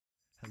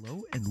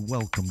Hello and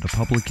welcome to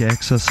Public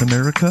Access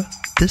America.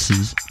 This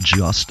is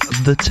just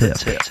the tip.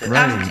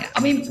 Right.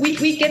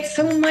 We get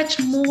so much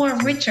more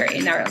richer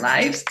in our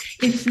lives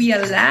if we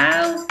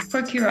allow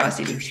for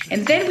curiosity.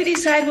 And then we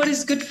decide what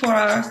is good for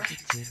our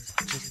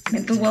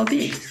mental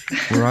well-being.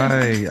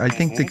 Right. I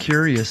think the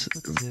curious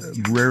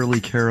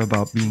rarely care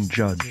about being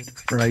judged,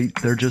 right?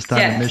 They're just on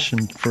a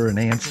mission for an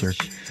answer.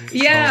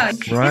 Yeah.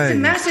 Right. It's a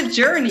massive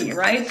journey,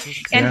 right?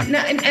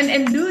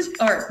 And lose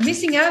or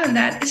missing out on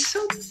that is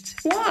so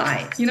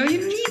why? You need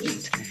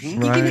it. You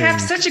can have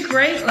such a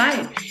great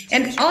life.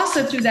 And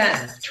also to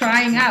that,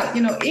 trying out,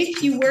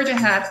 if you were to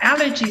have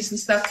allergies and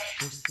stuff,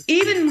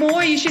 even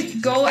more you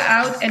should go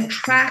out and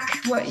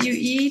track what you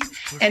eat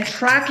and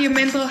track your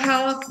mental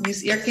health,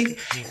 use Earkick,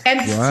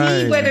 and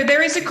see whether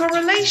there is a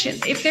correlation.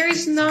 If there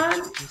is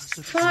none,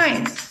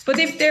 fine. But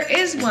if there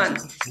is one,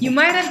 you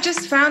might have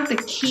just found the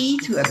key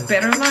to a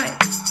better life.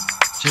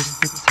 Just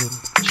the tip,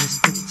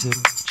 just the tip,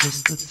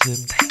 just the tip.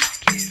 Thank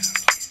you.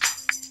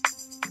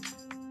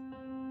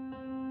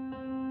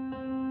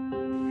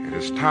 It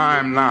is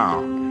time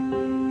now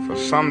for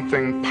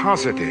something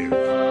positive.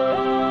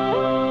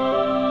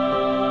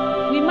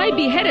 We might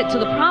be headed to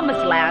the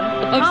promised land,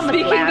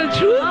 speaking the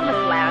truth,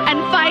 and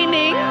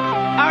finding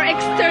our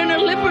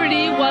external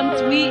liberty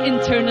once we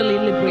internally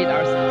liberate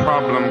ourselves.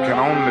 Problem can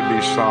only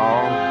be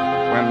solved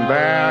when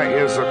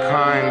there is a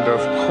kind of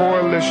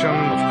coalition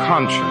of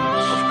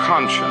conscience.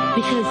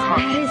 Because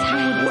that is how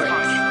it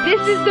works.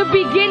 This is the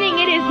beginning.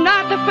 It is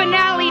not the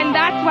finale, and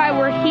that's why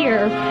we're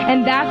here,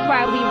 and that's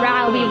why we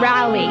rally.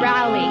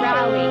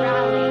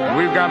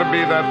 We've got to be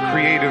that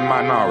creative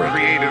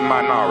minority.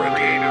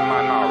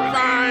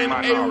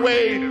 Find a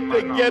way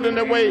to get in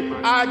the way.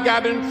 I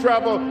got in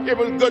trouble. It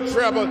was good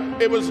trouble.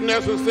 It was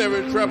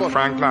necessary trouble.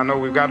 Frankly, I know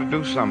we've got to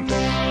do something.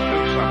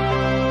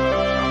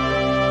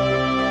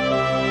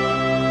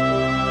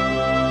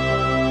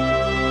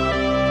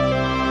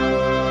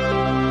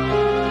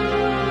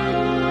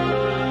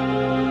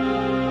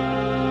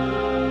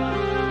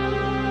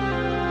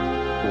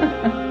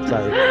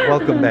 Sorry.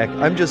 Welcome back.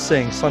 I'm just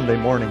saying Sunday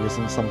morning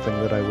isn't something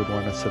that I would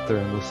want to sit there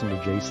and listen to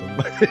Jason.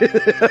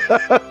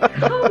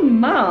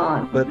 Come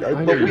on. But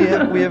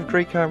we have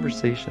great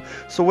conversation.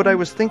 So what I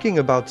was thinking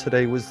about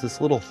today was this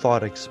little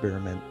thought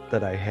experiment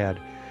that I had.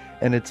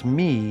 And it's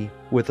me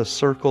with a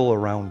circle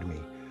around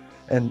me.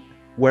 And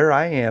where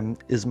I am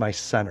is my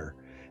center.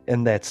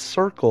 And that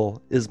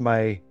circle is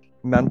my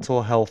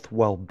mental health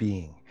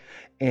well-being.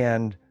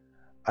 And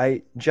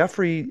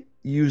Jeffrey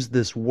used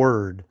this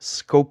word,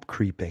 scope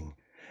creeping.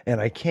 And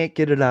I can't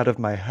get it out of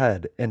my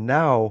head. And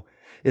now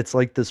it's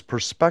like this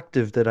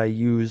perspective that I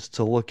use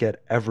to look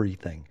at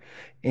everything.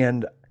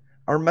 And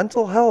our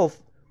mental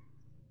health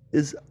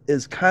is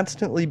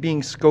constantly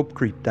being scope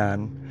creeped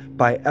on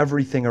by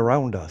everything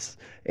around us.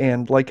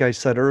 And like I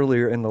said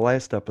earlier in the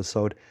last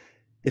episode,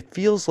 it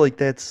feels like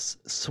that's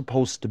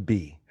supposed to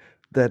be.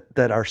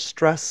 That our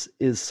stress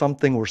is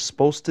something we're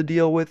supposed to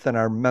deal with, and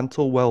our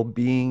mental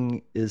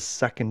well-being is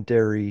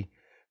secondary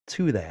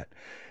to that.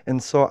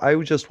 And so I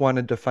just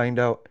wanted to find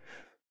out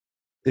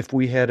if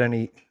we had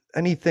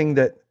anything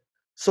that,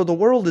 so the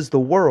world is the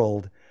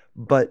world,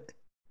 but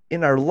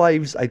in our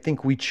lives, I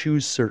think we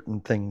choose certain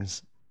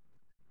things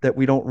that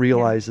we don't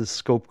realize is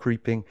scope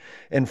creeping.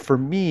 And for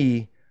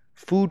me,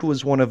 food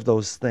was one of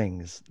those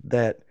things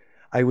that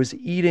I was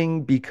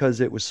eating because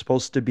it was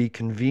supposed to be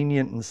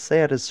convenient and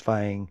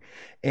satisfying.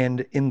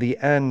 And in the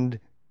end,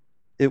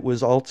 it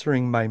was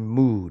altering my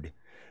mood.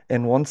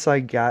 And once I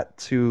got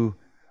to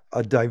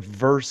a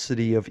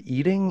diversity of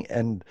eating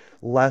and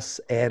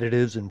less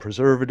additives and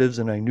preservatives,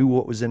 and I knew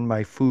what was in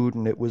my food,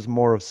 and it was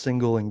more of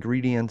single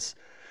ingredients,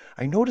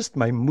 I noticed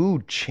my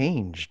mood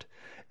changed.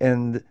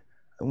 And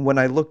when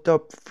I looked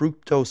up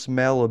fructose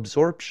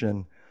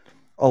malabsorption,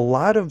 a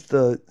lot of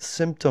the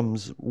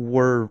symptoms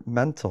were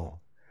mental.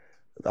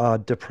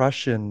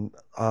 Depression,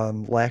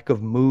 lack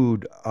of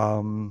mood,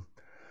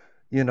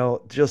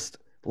 just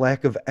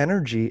lack of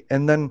energy.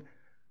 And then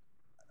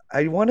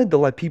I wanted to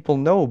let people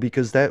know,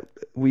 because that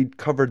we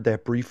covered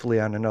that briefly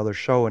on another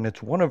show, and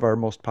it's one of our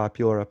most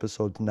popular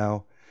episodes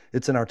now.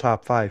 It's in our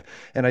top 5.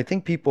 And I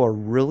think people are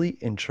really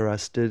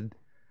interested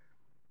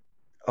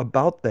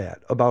about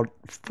that, about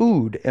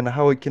food and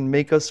how it can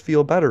make us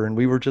feel better. And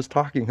we were just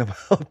talking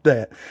about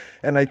that.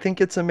 And I think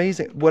it's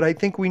amazing. What I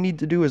think we need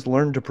to do is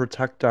learn to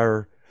protect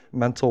our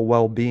mental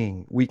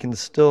well-being. We can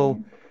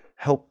still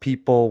help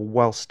people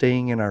while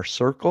staying in our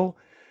circle,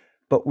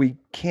 but we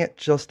can't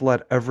just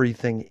let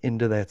everything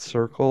into that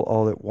circle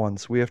all at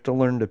once. We have to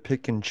learn to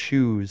pick and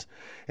choose,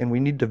 and we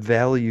need to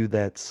value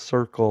that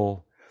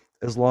circle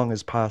as long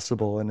as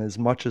possible and as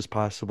much as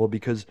possible,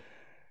 because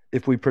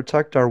if we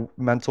protect our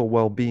mental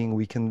well-being,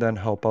 we can then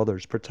help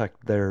others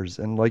protect theirs.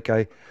 And like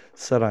I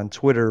said on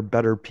Twitter,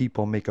 better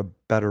people make a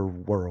better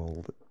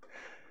world.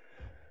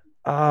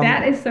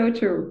 That is so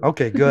true.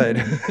 Okay,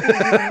 good.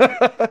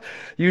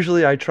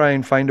 Usually I try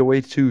and find a way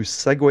to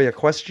segue a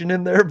question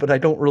in there, but I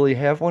don't really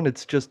have one.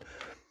 It's just,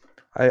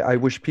 I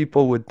wish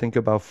people would think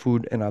about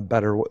food in a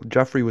better way.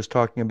 Jeffrey was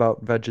talking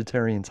about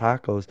vegetarian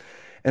tacos,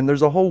 and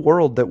there's a whole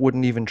world that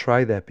wouldn't even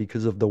try that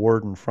because of the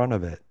word in front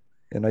of it.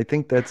 And I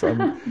think that's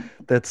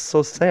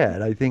so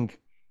sad. I think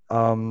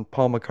Paul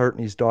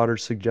McCartney's daughter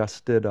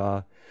suggested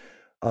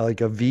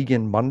like a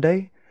vegan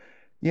Monday,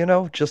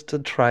 just to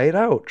try it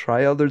out,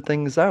 try other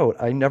things out.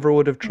 I never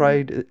would have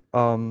tried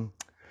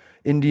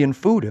Indian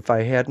food if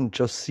I hadn't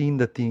just seen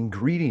that the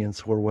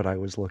ingredients were what I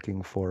was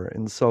looking for.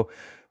 And so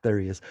there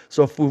he is.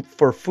 So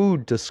for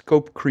food to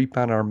scope creep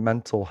on our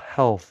mental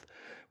health,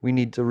 we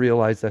need to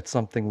realize that's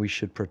something we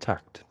should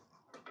protect.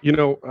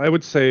 I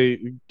would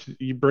say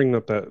you bring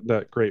up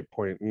that great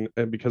point,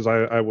 and because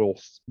I will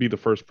be the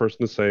first person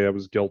to say I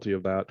was guilty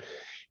of that.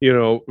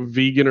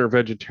 Vegan or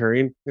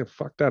vegetarian,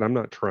 fuck that. I'm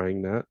not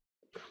trying that.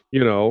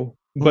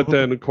 But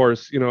then of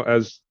course,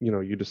 as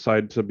you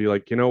decide to be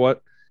like, you know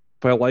what,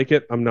 if I like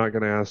it, I'm not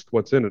going to ask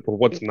what's in it or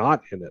what's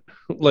not in it.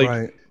 Like,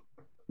 Right.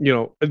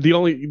 the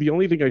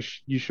only thing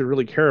you should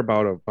really care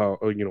about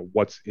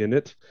what's in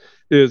it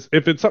is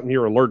if it's something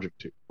you're allergic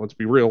to. Let's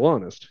be real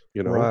honest.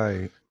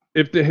 Right.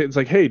 If it's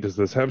like, hey, does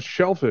this have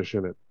shellfish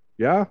in it?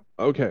 Yeah.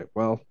 Okay.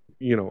 Well,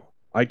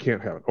 I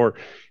can't have it. Or,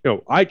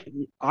 I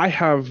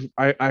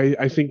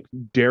think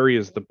dairy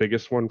is the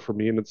biggest one for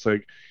me. And it's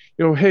like,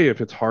 hey, if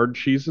it's hard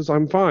cheeses,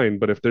 I'm fine.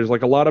 But if there's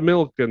like a lot of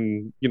milk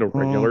and,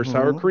 regular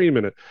sour cream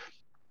in it,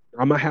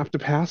 I'm gonna have to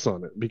pass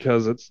on it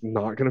because it's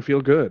not gonna feel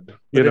good.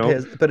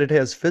 But it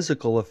has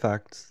physical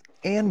effects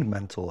and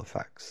mental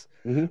effects,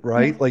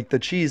 right? Like the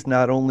cheese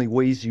not only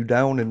weighs you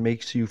down and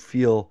makes you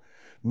feel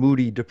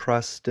moody,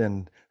 depressed,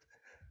 and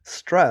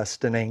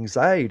stressed and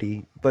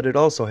anxiety, but it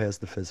also has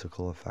the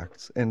physical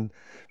effects. And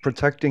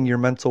protecting your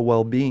mental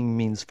well-being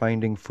means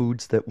finding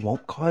foods that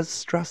won't cause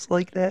stress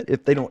like that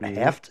if they don't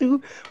have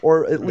to,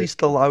 or at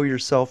least allow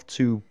yourself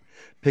to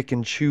pick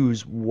and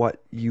choose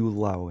what you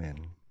allow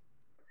in.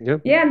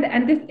 Yeah,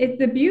 and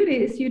the beauty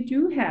is you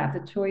do have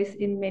the choice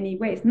in many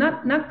ways.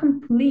 Not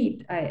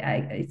complete.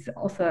 It's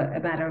also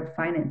a matter of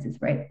finances,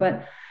 right?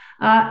 But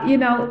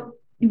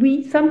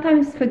we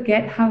sometimes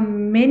forget how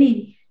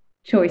many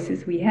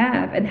choices we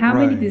have and how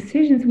many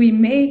decisions we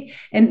make,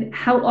 and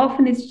how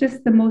often it's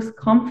just the most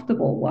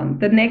comfortable one,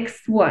 the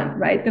next one,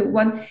 right? The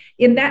one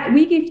in that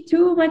we give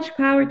too much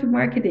power to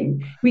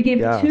marketing, we give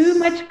too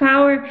much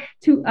power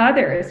to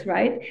others,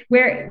 right?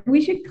 Where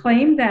we should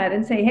claim that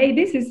and say, hey,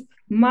 this is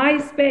my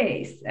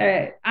space.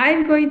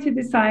 I'm going to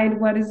decide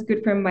what is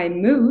good for my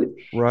mood,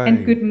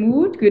 and good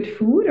mood, good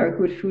food, or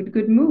good food,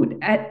 good mood.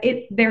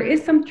 There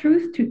is some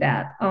truth to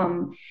that.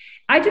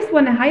 I just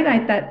want to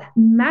highlight that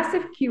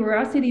massive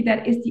curiosity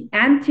that is the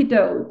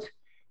antidote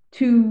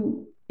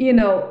to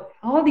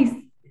all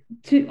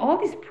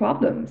these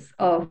problems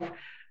of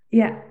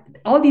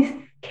all these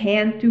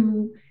can't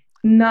do,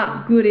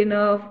 not good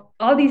enough,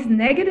 all these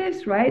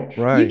negatives, right?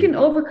 You can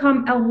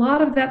overcome a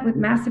lot of that with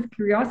massive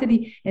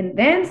curiosity, and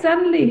then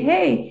suddenly,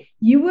 hey,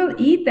 you will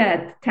eat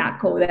that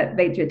taco, that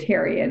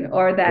vegetarian,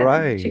 or that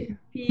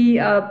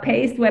chickpea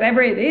paste,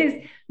 whatever it is,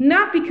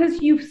 not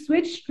because you've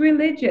switched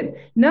religion,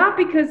 not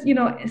because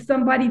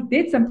somebody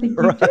did something,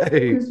 just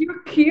because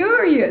you're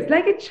curious,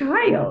 like a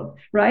child,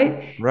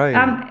 right?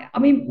 I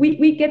mean,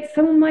 we get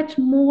so much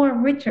more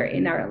richer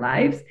in our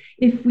lives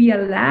if we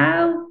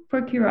allow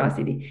for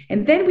curiosity,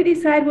 and then we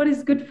decide what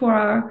is good for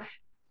our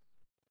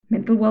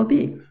mental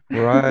well-being.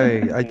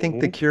 I think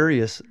the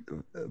curious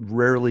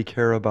rarely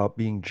care about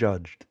being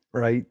judged,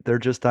 right? They're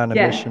just on a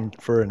mission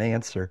for an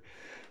answer.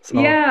 So,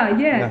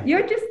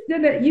 You're just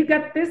you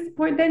got this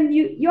point, then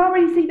you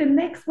already see the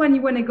next one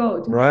you want to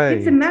go to.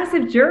 It's a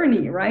massive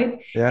journey, right?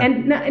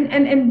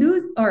 And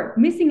lose or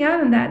missing out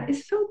on that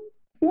is so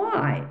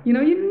why? You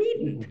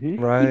needn't. You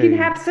can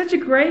have such a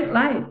great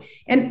life.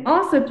 And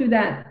also to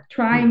that,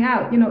 trying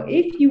out,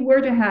 if you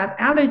were to have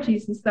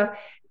allergies and stuff,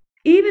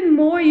 even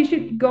more, you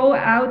should go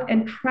out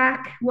and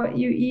track what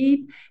you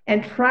eat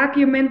and track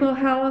your mental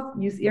health,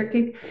 use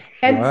Earkick,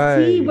 and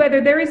see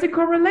whether there is a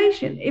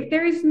correlation. If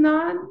there is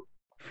none,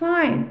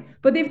 fine.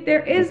 But if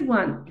there is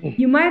one,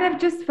 you might have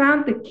just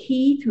found the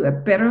key to a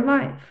better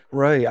life.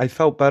 I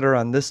felt better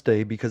on this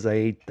day because I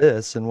ate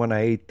this. And when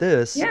I ate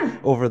this,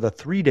 over the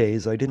 3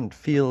 days, I didn't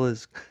feel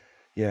as,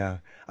 I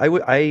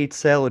ate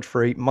salad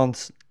for 8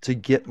 months to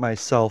get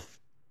myself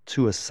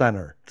to a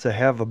center, to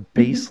have a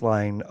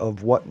baseline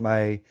of what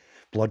my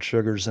blood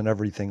sugars and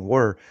everything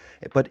were.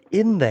 But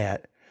in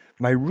that,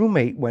 my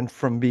roommate went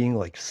from being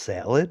like,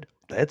 salad,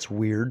 that's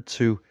weird,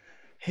 to,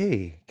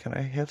 hey, can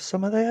I have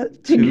some of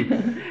that?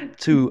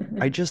 To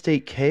I just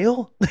ate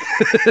kale.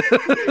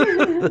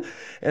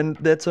 And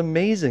that's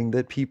amazing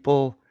that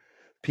people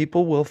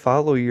will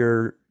follow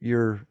your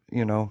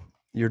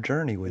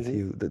journey with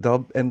you.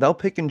 They'll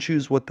pick and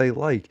choose what they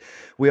like.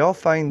 We all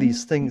find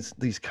these things,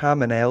 these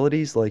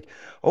commonalities, like,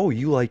 oh,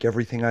 you like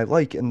everything I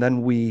like, and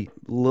then we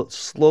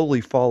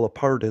slowly fall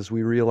apart as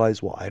we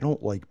realize, well, I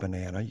don't like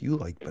banana, you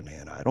like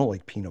banana, I don't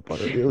like peanut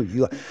butter, ew,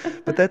 you like.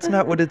 But that's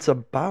not what it's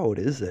about,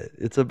 is it?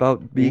 It's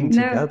about being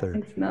together. No,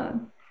 it's not.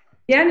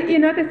 Yeah,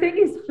 and the thing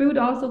is, food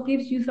also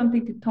gives you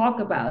something to talk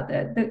about.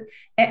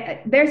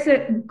 There's a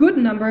good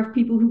number of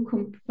people who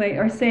complain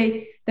or say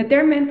that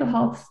their mental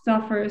health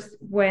suffers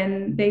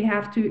when they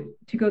have to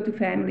go to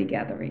family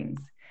gatherings,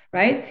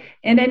 right?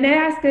 And then I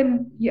ask them,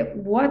 yeah,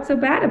 what's so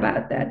bad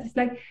about that? It's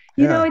like,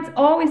 Yeah. it's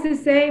always the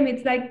same.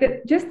 It's like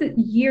just the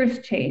years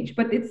change,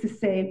 but it's the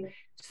same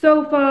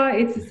sofa,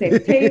 it's the same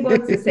table,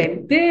 it's the same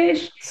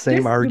dish. Same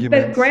Just the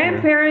arguments. Yeah.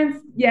 grandparents,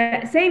 yeah,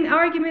 same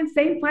arguments,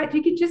 same fight.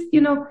 You could just,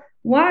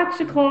 watch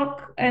the clock,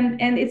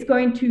 and it's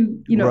going to,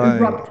 Right.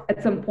 erupt at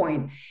some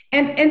point.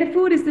 And the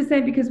food is the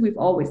same because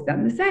we've always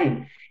done the same.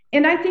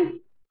 And I think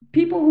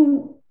people who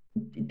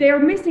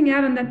they're missing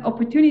out on that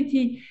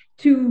opportunity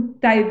to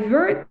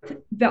divert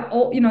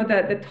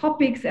the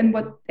topics and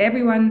what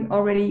everyone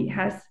already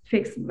has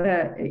fixed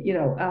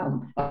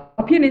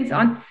opinions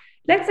on.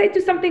 Let's say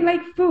to something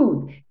like food,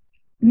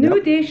 new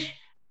Yep. dish,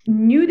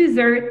 new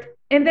dessert,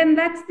 and then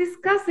let's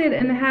discuss it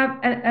and have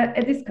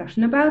a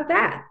discussion about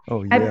that.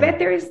 Oh I yeah. bet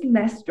there is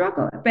less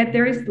struggle. I bet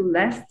there is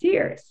less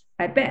tears.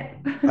 I bet.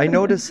 I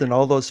notice in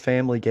all those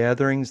family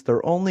gatherings,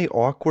 they're only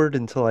awkward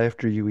until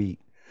after you eat.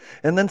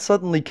 And then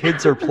suddenly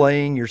kids are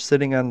playing, you're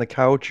sitting on the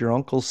couch, your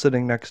uncle's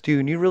sitting next to you,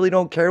 and you really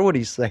don't care what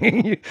he's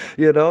saying.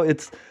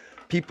 It's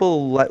people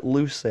let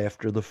loose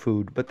after the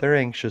food, but they're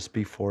anxious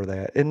before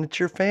that. And it's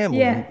your family.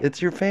 Yeah,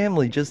 It's your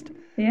family.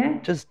 yeah,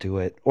 Just do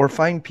it. Or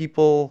find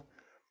people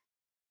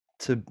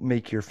to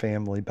make your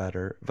family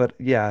better. But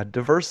yeah,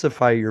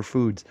 diversify your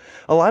foods.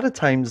 A lot of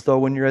times, though,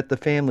 when you're at the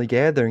family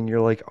gathering, you're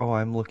like, oh,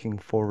 I'm looking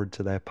forward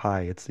to that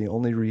pie. It's the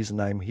only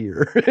reason I'm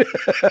here. it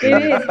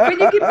is. But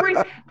you can bring,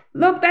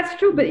 look, that's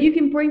true, but you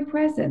can bring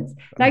presents.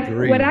 Like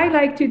what I Agreed.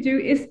 like to do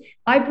is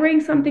I bring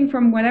something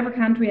from whatever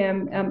country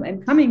I'm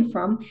coming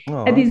from, a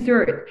Oh,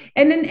 dessert.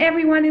 And then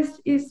everyone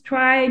is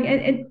trying.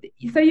 And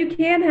so you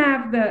can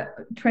have the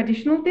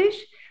traditional dish,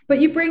 but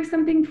you bring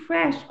something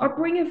fresh or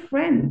bring a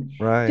friend.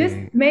 Just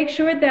right, make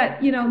sure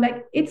that,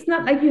 like it's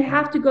not like you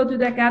have to go to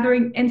that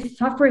gathering and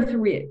suffer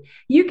through it.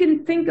 You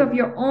can think of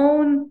your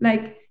own,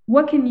 like,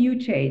 what can you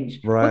change?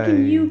 What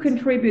can you right,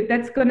 contribute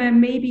that's gonna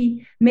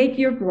maybe make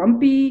your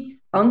grumpy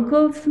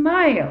uncle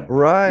smile? It's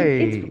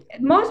right,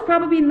 most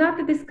probably not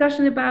the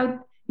discussion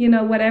about,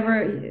 whatever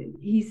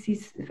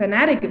he's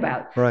fanatic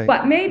about, right.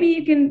 but maybe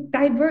you can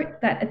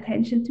divert that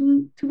attention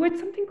towards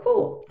something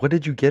cool. What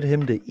did you get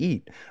him to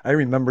eat? I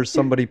remember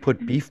somebody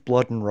put beef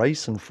blood and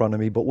rice in front of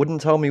me, but wouldn't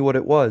tell me what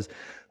it was.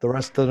 The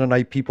rest of the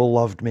night, people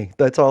loved me.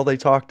 That's all they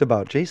talked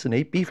about. Jason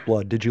ate beef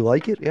blood. Did you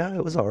like it? Yeah,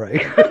 it was all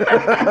right.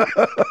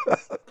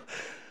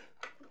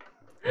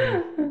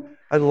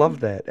 I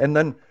love that. And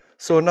then,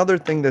 so another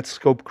thing that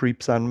scope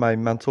creeps on my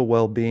mental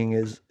well-being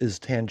is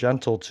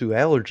tangential to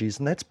allergies,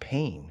 and that's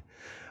pain.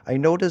 I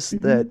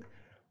noticed that Mhm.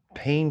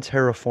 pain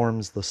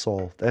terraforms the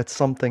soul. It's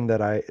something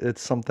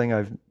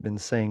I've been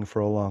saying for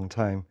a long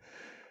time.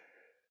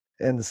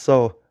 And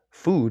so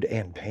food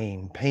and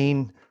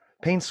pain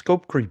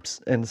scope creeps.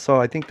 And so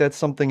I think that's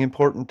something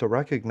important to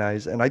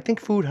recognize. And I think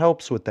food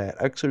helps with that.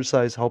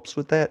 Exercise helps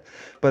with that.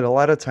 But a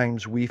lot of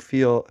times we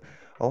feel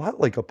a lot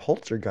like a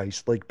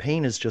poltergeist. Like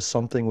pain is just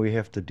something we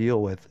have to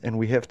deal with and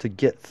we have to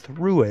get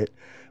through it.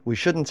 We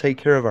shouldn't take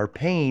care of our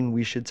pain.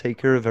 We should take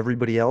care of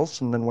everybody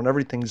else. And then when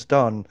everything's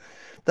done,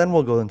 then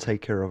we'll go and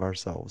take care of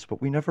ourselves.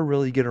 But we never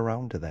really get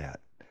around to that.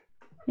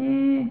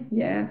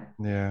 Yeah.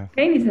 Yeah.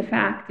 Pain is a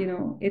fact.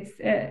 It's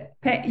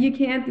you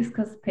can't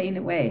discuss pain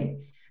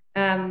away.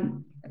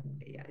 um,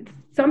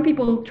 some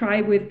people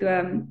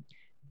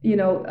you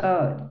know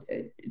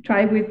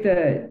try with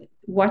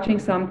watching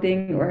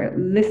something or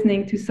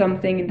listening to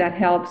something that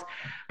helps,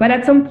 but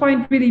at some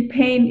point really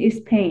pain is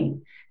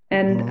pain.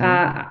 And Hmm.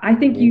 I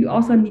think you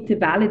also need to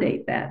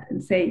validate that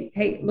and say,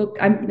 hey, look,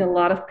 I'm in a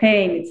lot of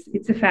pain.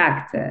 It's a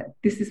fact.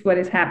 This is what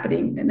is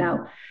happening. And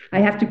now I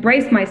have to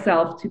brace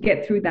myself to get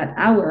through that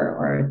hour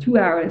or 2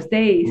 hours,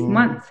 days, Hmm.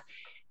 months.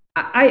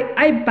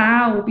 I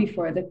bow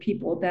before the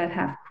people that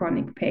have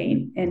chronic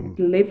pain and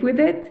live with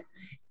it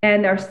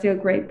and are still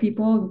great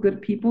people,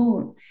 good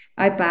people.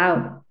 I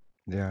bow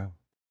Yeah.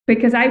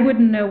 because I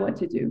wouldn't know what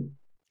to do.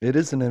 It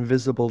is an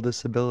invisible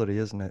disability,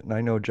 isn't it? And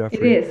I know It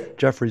is.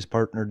 Jeffrey's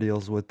partner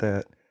deals with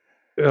that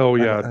Oh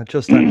yeah.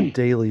 just on a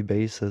daily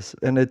basis.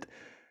 And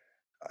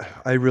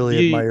I really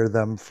Ye admire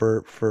them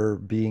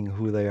for being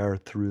who they are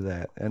through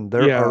that. And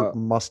their yeah. art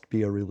must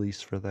be a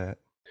release for that.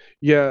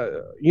 Yeah.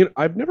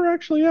 I've never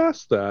actually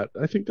asked that.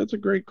 I think that's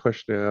a great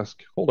question to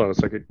ask. Hold on a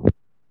second.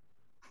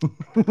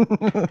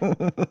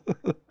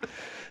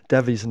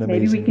 Devi's an Maybe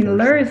we amazing can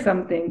learn person.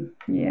 something.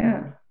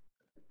 Yeah.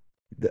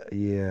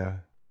 Yeah,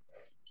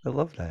 I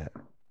love that.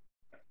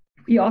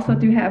 We also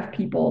do have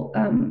people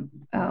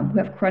who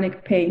have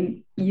chronic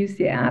pain use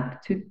the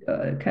app to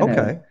kind of,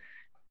 Okay.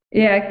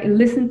 yeah,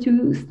 listen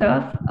to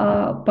stuff.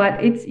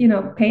 But it's,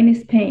 pain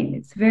is pain.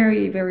 It's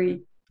very,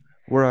 very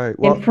Right.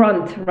 in Well,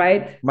 front,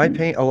 right?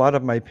 a lot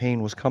of my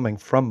pain was coming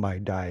from my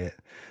diet.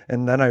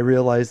 And then I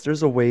realized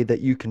there's a way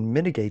that you can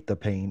mitigate the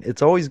pain.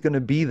 It's always going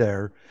to be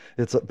there.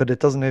 But it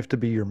doesn't have to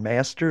be your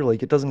master.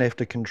 Like it doesn't have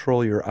to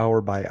control your hour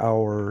by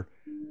hour.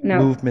 No,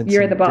 movements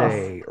you're a the boss.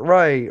 day.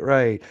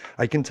 Right.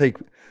 I can take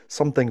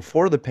something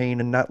for the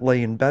pain and not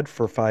lay in bed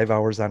for 5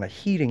 hours on a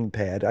heating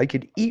pad. I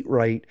could eat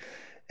right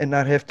and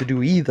not have to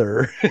do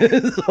either.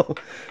 So,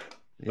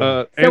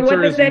 yeah. So what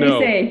Answer does is Debbie no.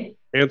 say?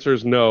 Answer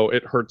is no.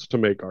 It hurts to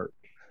make art.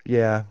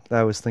 Yeah,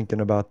 I was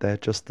thinking about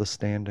that, just the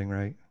standing,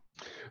 right?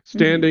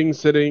 Standing,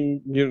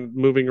 sitting,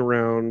 moving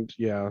around.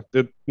 Yeah,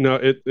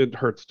 it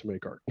hurts to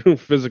make art.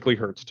 Physically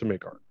hurts to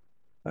make art.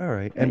 All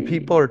right. And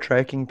people are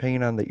tracking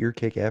pain on the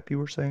Earkick app, you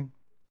were saying?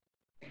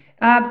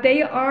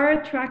 They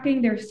are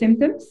tracking their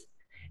symptoms,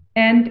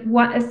 and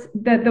what is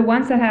the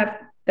ones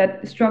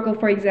that struggle,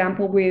 for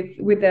example,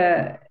 with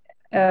a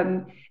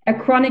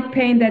chronic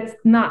pain that's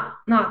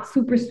not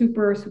super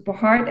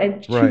hard,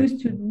 and Right.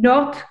 choose to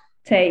not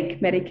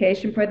take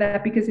medication for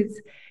that because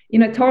it's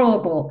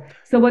tolerable.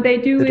 So what they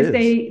do It is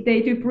is.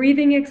 they do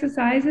breathing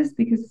exercises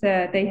because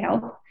they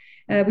help.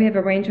 We have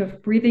a range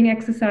of breathing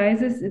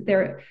exercises.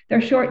 They're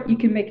short. You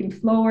can make them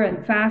slower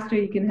and faster.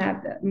 You can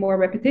have more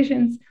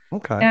repetitions.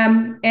 Okay.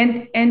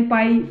 And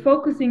by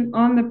focusing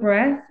on the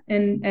breath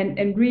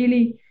and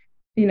really,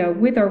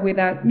 with or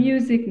without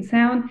music and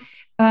sound,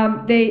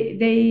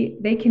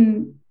 they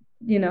can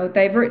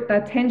divert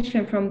the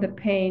attention from the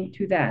pain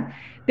to that.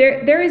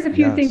 There is a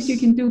few things you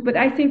Yes. can do, but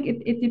I think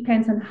it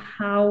depends on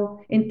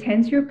how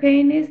intense your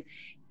pain is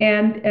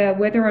and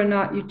whether or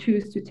not you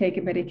choose to take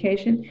a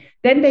medication.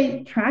 Then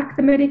they track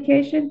the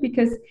medication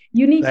because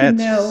you need to That's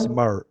know.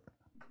 smart.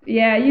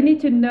 Yeah, you need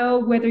to know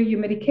whether your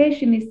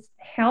medication is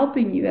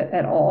helping you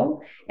at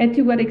all and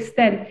to what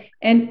extent.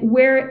 And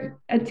where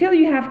until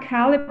you have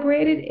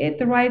calibrated it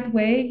the right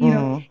way,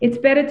 it's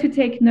better to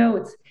take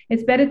notes.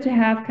 It's better to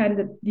have kind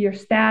of your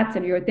stats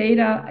and your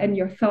data and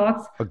your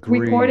thoughts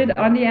recorded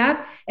Agreed. on the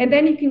app, and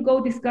then you can go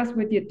discuss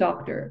with your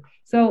doctor.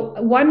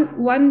 So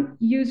one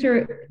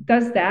user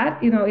does that.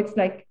 It's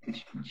like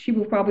she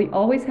will probably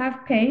always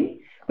have pain,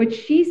 but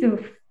she's a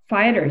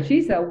fighter.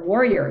 She's a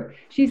warrior.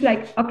 She's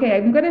like, okay,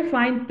 I'm going to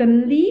find the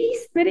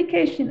least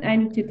medication I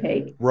need to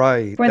take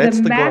Right. for That's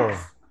the the max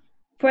goal.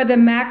 for the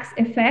max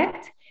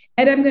effect.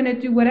 And I'm going to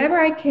do whatever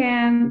I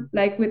can,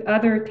 like with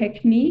other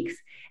techniques.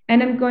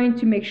 And I'm going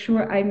to make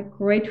sure I'm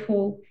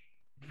grateful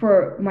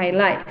for my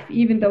life,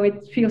 even though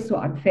it feels so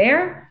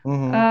unfair.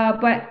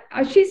 But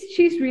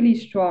she's really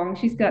strong.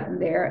 She's gotten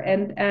there.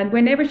 And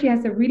whenever she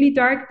has a really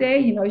dark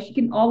day, she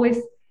can always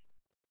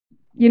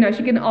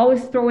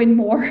throw in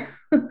more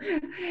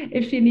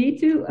if she need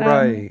to.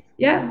 Right.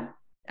 Yeah,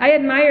 I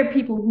admire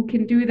people who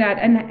can do that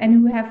and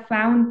who have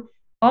found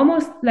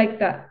almost like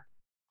the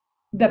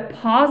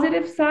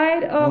positive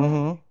side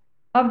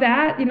of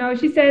that.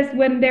 She says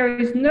when there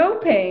is no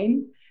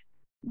pain,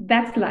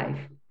 that's life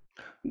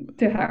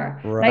to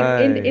her.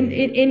 Like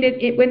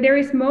when there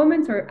is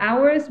moments or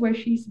hours where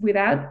she's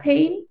without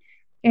pain,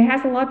 it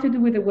has a lot to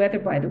do with the weather,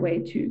 by the way,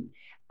 too.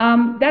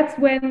 That's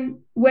when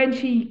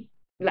she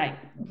like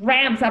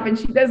ramps up and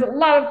she does a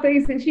lot of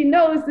things and she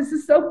knows this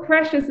is so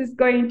precious, it's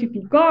going to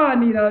be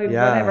gone, in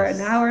whatever,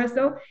 an hour or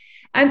so.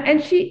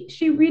 And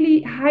she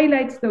really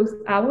highlights those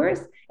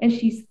hours, and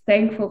she's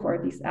thankful for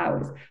these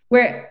hours.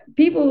 Where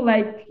people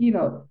like,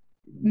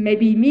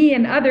 maybe me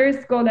and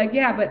others go like,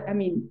 yeah, but I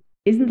mean,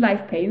 isn't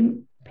life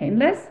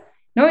painless?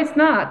 No, it's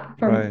not.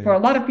 For a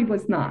lot of people,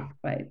 it's not,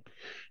 right?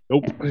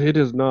 Nope, it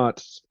is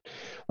not.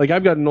 Like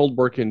I've got an old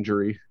work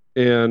injury,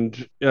 and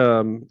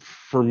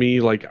for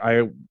me, like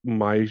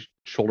my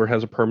shoulder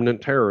has a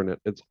permanent tear in it.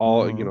 It's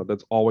all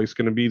that's always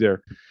going to be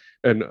there,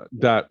 and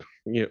that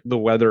the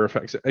weather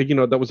affects it.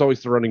 That was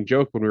always the running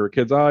joke when we were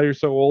kids. You're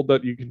so old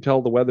that you can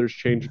tell the weather's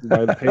changing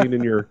by the pain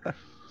in your.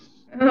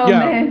 Oh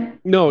man.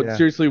 No,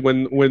 seriously,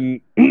 when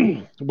when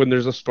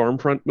there's a storm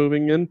front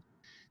moving in,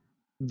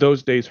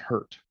 those days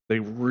hurt. They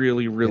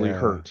really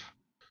hurt.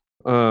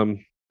 So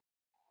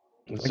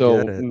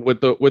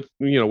with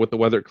the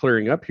weather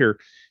clearing up here,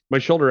 my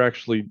shoulder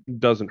actually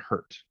doesn't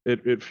hurt.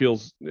 It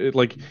feels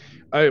like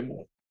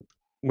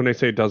when I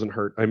say it doesn't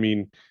hurt, I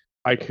mean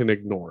I can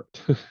ignore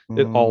it.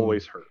 It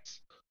always hurts.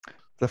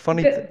 The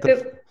funny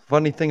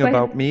thing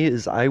about me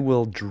is I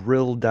will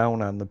drill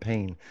down on the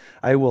pain.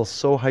 I will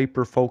so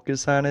hyper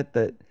focus on it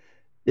that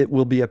it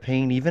will be a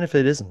pain, even if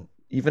it isn't.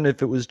 Even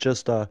if it was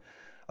just a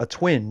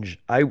twinge,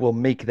 I will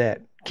make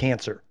that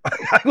cancer.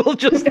 I will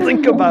just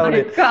think about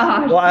it.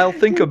 Well, I'll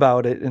think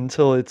about it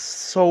until it's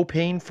so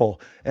painful,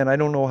 and I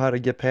don't know how to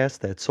get past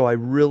that. So I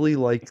really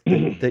like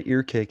the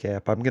Earkick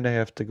app. I'm gonna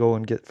have to go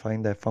and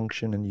find that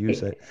function and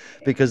use it,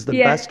 because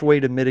the best way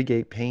to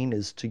mitigate pain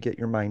is to get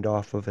your mind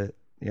off of it.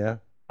 Yeah.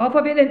 Off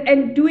of it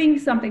and doing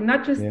something,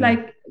 not just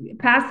like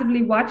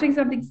passively watching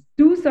something.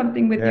 Do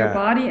something with your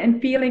body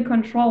and feel in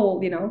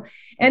control,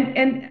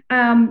 and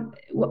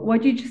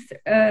what you just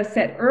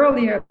said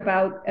earlier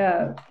about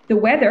the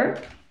weather.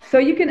 So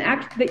you can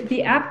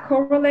the app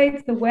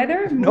correlates the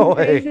weather,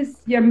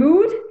 basis your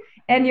mood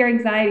and your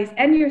anxieties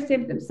and your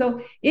symptoms.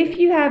 So if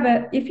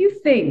you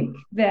think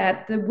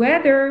that the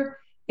weather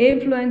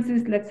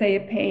influences, let's say,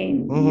 a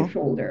pain in your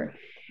shoulder,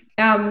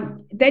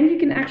 then you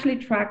can actually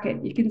track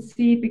it. You can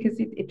see it because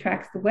it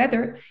tracks the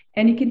weather,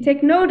 and you can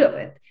take note of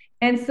it.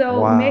 And so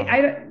Wow.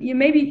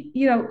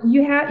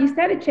 you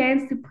stand a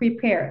chance to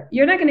prepare.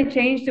 You're not going to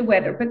change the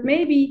weather, but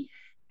maybe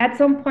at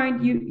some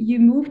point you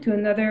move to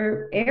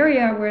another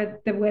area where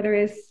the weather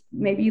is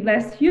maybe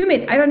less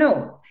humid. I don't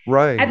know. At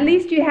Right.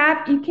 least you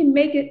can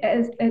make it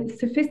as a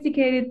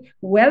sophisticated,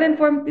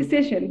 well-informed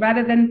decision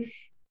rather than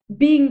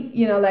being,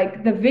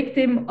 like the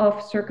victim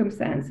of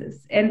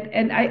circumstances.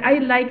 And I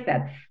like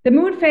that. The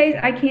moon phase,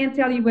 I can't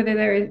tell you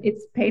whether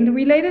it's pain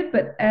related,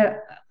 but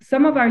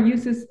some of our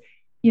users,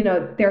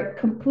 they're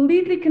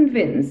completely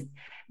convinced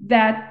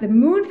that the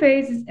moon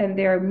phases and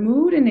their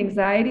mood and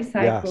anxiety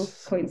cycles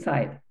Yes.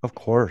 coincide. Of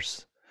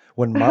course.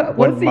 When We'll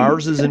when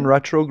Mars see. is in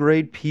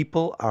retrograde,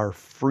 people are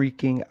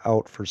freaking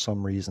out for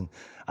some reason.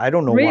 I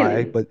don't know why,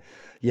 Really? but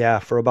yeah,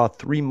 for about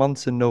 3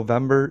 months in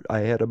November, I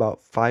had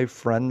about 5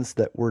 friends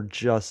that were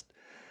just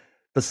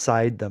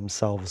beside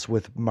themselves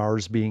with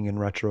Mars being in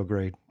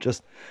retrograde.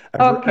 Just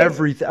Okay.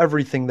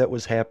 everything that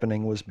was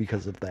happening was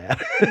because of that.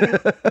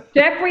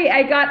 Jeffrey,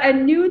 I got a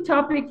new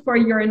topic for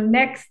your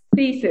next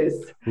thesis.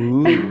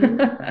 Ooh,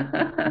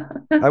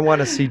 I want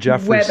to see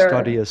Jeffrey study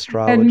Weather and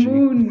astrology.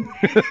 moon.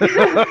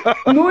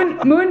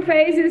 Moon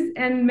phases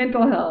and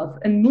mental health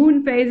and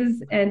moon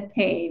phases and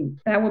pain.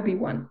 That would be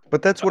one.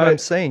 But that's what I, I'm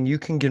saying. You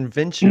can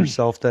convince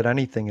yourself that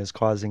anything is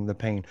causing the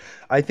pain.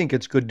 I think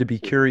it's good to be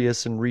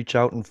curious and reach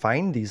out and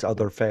find these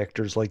other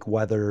factors like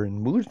weather and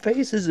mood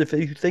phases if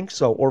you think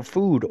so, or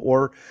food,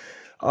 or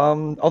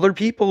other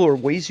people, or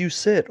ways you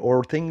sit,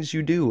 or things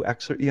you do.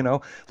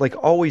 Like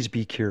always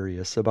be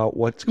curious about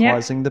what's Yeah.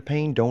 causing the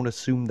pain. Don't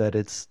assume that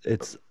it's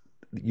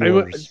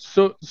yours.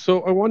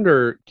 so I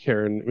wonder,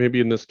 Karen, maybe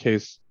in this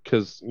case,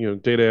 because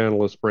data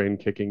analyst brain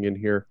kicking in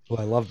here, Oh,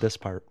 I love this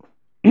part.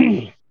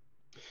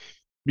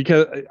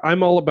 because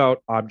I'm all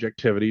about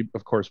objectivity,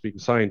 of course, being a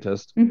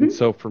scientist, and Mm-hmm.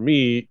 so for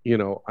me,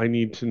 I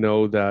need to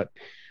know that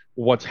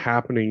what's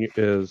happening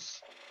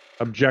is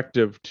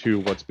objective to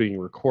what's being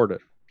recorded.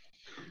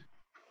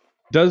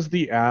 Does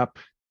the app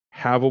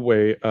have a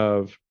way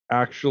of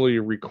actually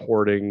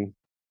recording,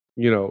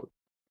 you know,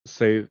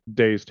 say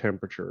day's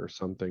temperature or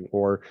something?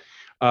 Or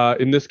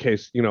in this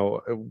case,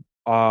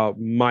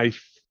 my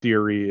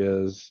theory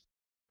is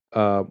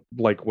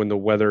like when the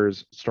weather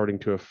is starting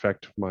to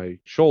affect my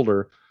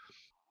shoulder,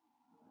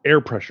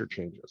 air pressure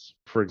changes,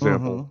 for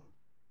example.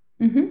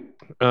 Mm-hmm.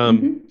 Mm-hmm. Um,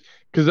 Mm-hmm.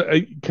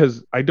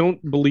 because I don't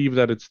believe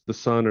that it's the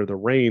sun or the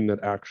rain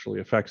that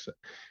actually affects it.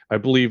 I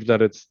believe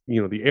that it's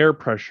the air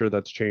pressure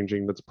that's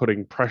changing, that's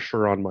putting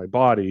pressure on my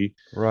body.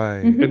 Right.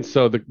 And Mm-hmm.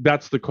 so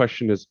that's the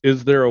question: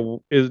 is there a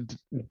is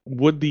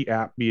would the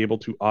app be able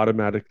to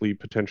automatically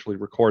potentially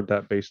record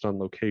that based on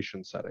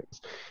location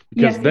settings?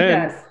 Because Yes, it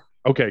then, does.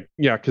 okay,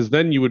 yeah, because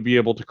then you would be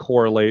able to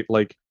correlate,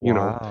 like,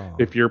 Wow.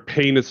 if your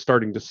pain is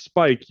starting to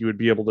spike, you would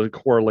be able to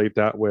correlate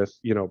that with,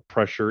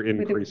 pressure With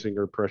the increasing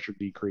or pressure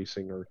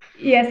decreasing, or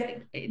Yes,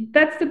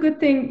 that's the good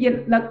thing.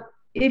 Like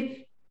if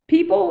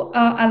people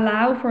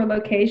allow for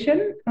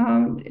location,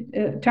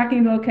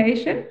 tracking the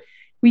location,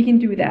 we can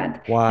do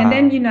that. And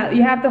then Wow.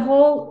 you have the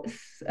whole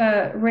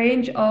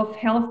range of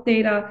health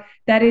data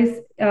that is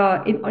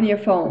on your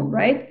phone,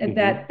 right? And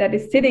mm-hmm. that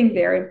is sitting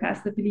there and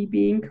passively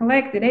being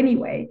collected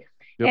anyway.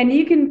 Yep. And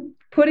you can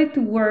put it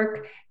to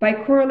work by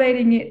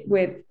correlating it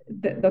with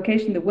the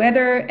location, the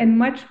weather, and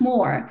much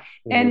more.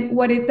 Mm-hmm. And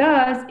what it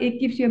does, it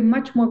gives you a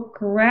much more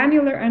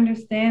granular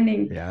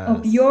understanding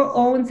of Yes. your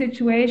own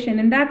situation.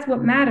 And that's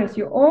what matters,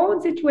 your own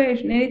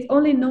situation. And it's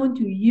only known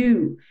to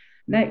you.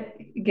 Like,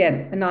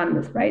 again,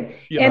 anonymous, right?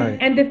 Yeah. And Right.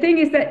 and the thing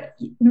is that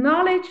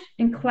knowledge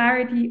and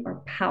clarity are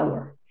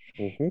power.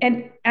 Mm-hmm. And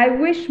I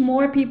wish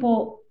more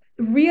people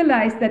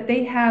realize that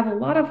they have a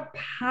lot of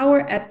power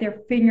at their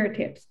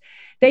fingertips.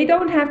 They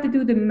don't have to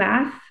do the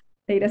math,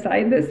 data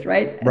scientists,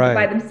 right, by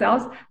Right.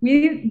 themselves.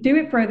 We do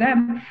it for them.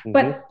 Mm-hmm.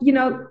 But,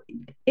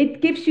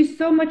 it gives you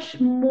so much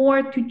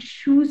more to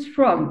choose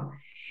from.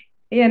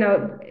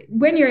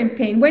 When you're in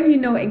pain, when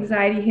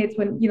anxiety hits,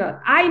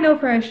 I know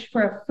for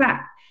a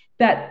fact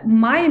that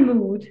my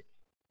mood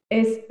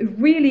is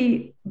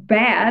really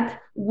bad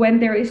when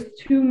there is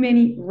too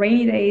many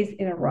rainy days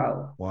in a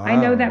row. I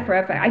know that for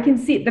Wow. a fact. I can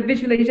see it. The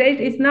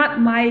visualization. It's not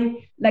my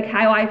like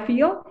how I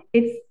feel.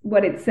 It's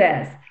what it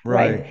says,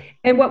 Right. right?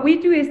 And what we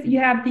do is you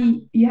have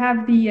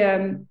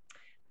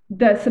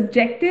the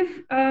subjective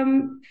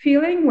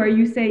feeling where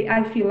you say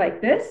I feel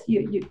like this. You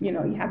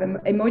have an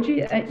emoji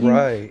that you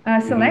Right.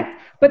 Mm-hmm. select,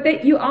 but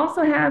that you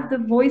also have the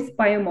voice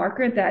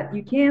biomarker that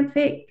you can't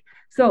fake.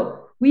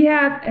 So we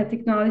have a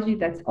technology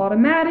that's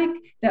automatic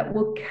that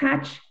will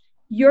catch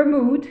your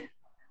mood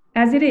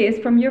as it is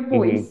from your Mm-hmm.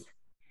 voice.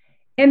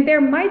 And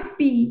there might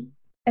be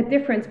a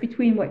difference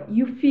between what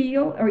you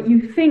feel or you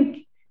think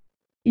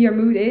your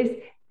mood is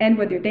and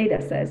what your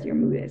data says your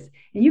mood is.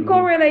 And you Mm-hmm.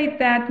 correlate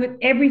that with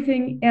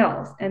everything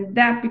else, and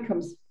that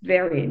becomes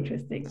very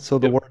interesting. So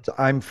the Yep. words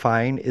 "I'm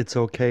fine," "It's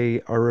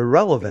okay" are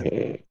irrelevant.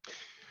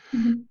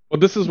 Well,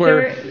 this is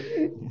where,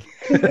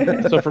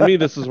 There, so for me,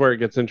 this is where it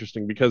gets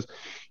interesting, because,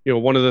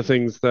 one of the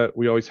things that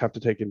we always have to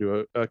take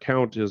into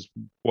account is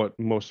what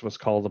most of us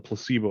call the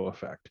placebo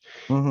effect.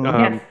 Mm-hmm.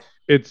 Um, yes.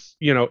 It's,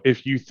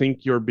 if you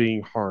think you're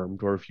being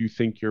harmed or if you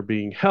think you're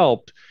being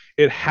helped,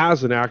 it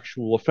has an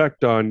actual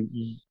effect on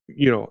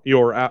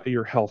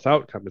your health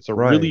outcome. It's a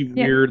really Right.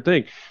 weird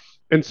thing.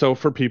 And so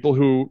for people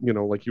who,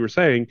 like you were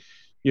saying,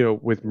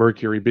 with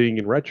Mercury being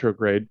in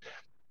retrograde,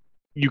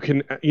 you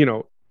can,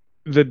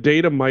 the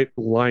data might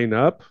line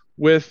up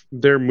with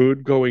their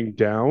mood going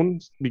down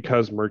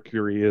because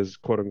Mercury is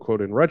quote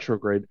unquote in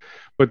retrograde.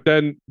 But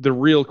then the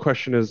real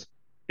question is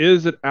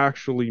it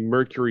actually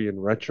Mercury in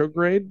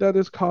retrograde that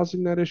is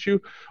causing that issue?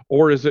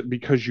 Or is it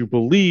because you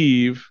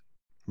believe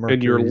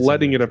and you're Mercury's in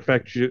letting it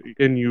retrograde. affect you,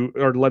 and you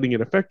are letting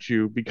it affect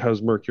you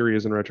because Mercury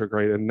is in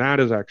retrograde, and that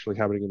is actually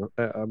having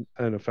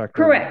an effect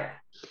on you? Correct.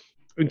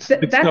 It's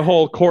the That's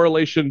whole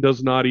correlation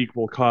does not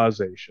equal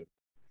causation.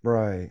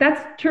 Right.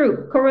 That's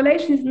true.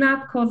 Correlation is not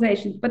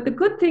causation. But the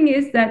good thing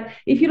is that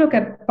if you look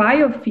at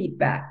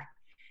biofeedback,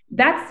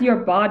 that's your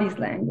body's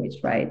language,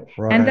 right?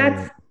 And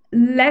that's Right.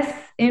 less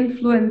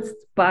influenced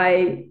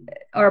by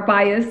or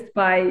biased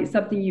by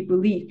something you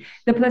believe.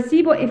 The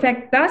placebo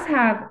effect does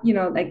have,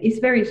 like it's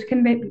very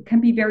can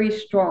be very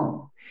strong.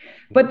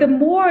 But the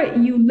more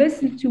you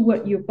listen to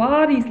what your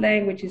body's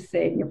language is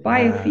saying, your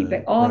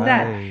biofeedback, Yeah. all of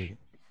that, Right.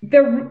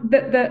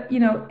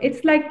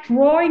 it's like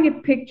drawing a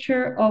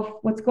picture of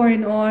what's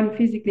going on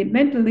physically,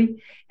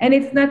 mentally, and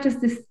it's not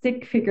just a stick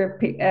figure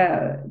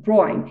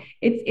drawing.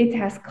 It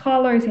has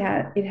colors,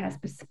 it has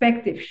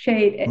perspective,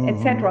 shade, Mm-hmm.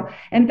 etc.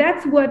 And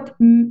that's what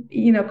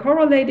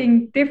correlating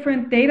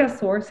different data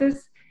sources,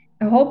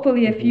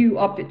 hopefully a few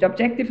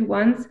objective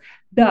ones,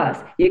 does.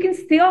 You can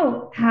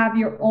still have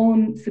your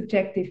own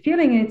subjective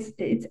feeling.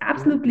 It's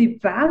absolutely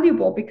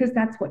valuable because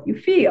that's what you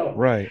feel,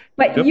 Right.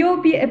 but Yep.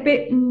 you'll be a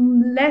bit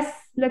less,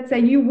 let's say,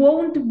 you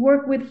won't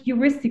work with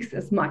heuristics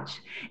as much,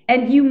 and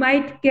you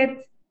might get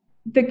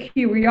the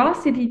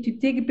curiosity to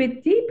dig a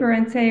bit deeper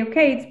and say,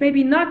 okay, it's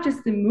maybe not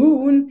just the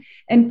moon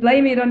and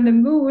blame it on the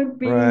moon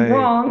being Right.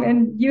 wrong and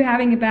you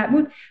having a bad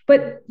mood,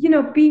 but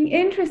being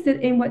interested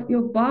in what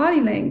your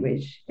body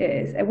language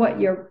is and what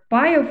your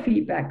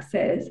biofeedback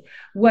says,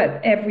 what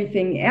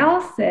everything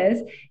else says.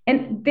 And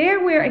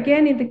there we're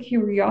again in the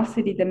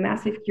curiosity, the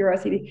massive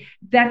curiosity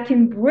that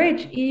can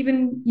bridge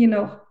even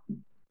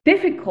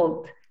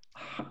difficult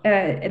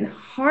and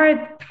hard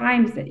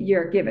times that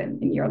you're given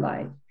in your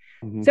life.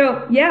 Mhm. So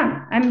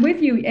yeah, I'm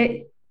with you.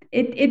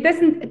 It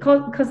doesn't,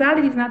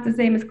 causality is not the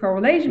same as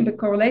correlation, but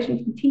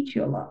correlation can teach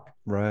you a lot.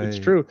 It's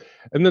Right. true.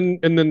 And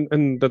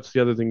that's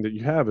the other thing that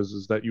you have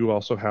is that you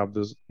also have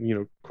this,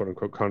 quote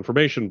unquote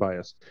confirmation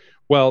bias.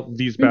 Well,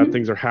 these bad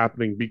things Mm-hmm. are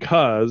happening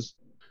because,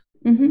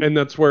 Mm-hmm. and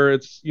that's where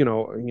it's,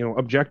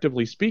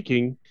 objectively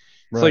speaking,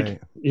 it's like,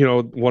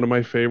 Right. one of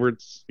my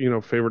favorites,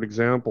 favorite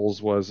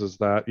examples is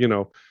that,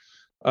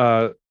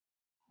 uh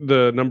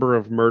the number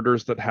of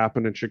murders that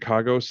happen in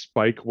Chicago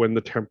spike when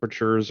the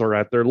temperatures are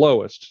at their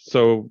lowest.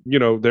 So,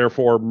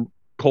 therefore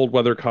cold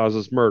weather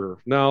causes murder.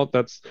 Now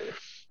that's,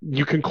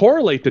 you can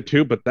correlate the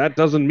two, but that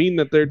doesn't mean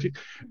that they're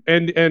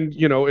and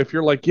if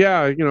you're like,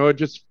 yeah, it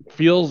just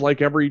feels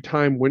like every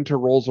time winter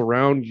rolls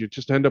around, you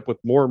just end up with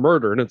more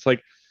murder. And it's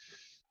like,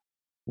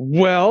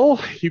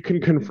 well, you can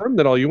confirm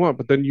that all you want,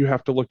 but then you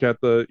have to look at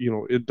the,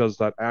 it does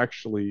that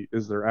actually,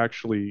 is there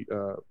actually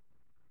a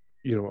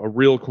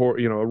real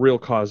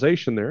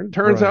causation there? And it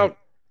turns Right. out,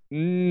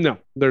 no,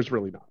 there's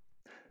really not.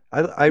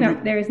 I I No,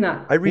 re- there is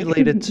not. I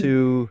relate it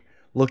to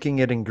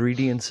looking at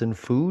ingredients in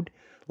food.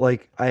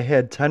 Like I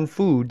had 10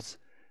 foods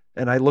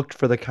and I looked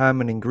for the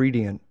common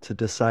ingredient to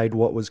decide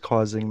what was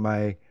causing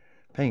my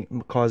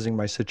pain, causing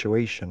my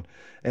situation.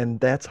 And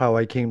that's how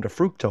I came to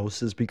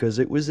fructose, is because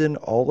it was in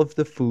all of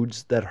the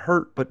foods that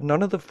hurt, but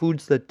none of the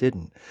foods that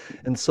didn't.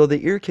 And so the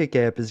Earkick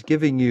app is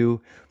giving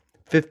you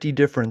 50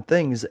 different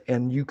things,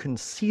 and you can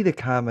see the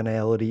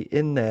commonality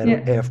in that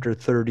Yeah. after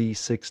 30,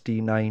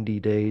 60, 90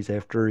 days,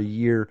 after a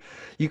year.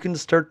 You can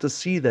start to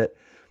see that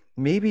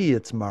maybe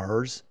it's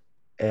Mars,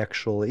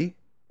 actually.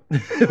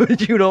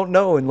 You don't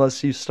know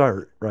unless you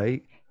start,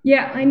 right?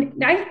 Yeah, and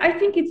I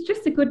think it's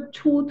just a good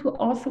tool to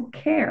also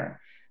care,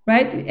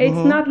 right? It's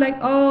Mm-hmm. not like,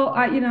 oh,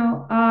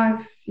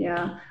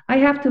 yeah, I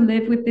have to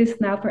live with this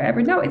now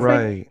forever. No, it's like,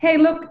 Right. hey,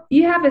 look,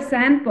 you have a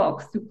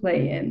sandbox to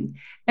play in.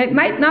 It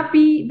might not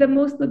be the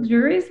most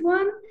luxurious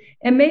one,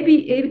 and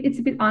maybe it's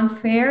a bit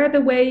unfair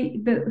the way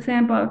the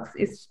sandbox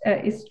is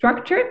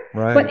structured,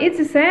 but Right. it's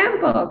a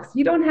sandbox.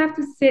 You don't have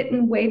to sit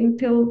and wait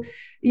until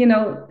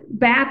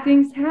bad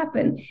things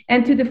happen.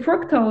 And to the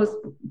fructose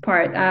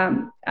part,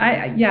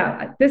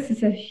 yeah, this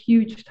is a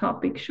huge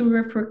topic.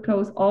 Sugar,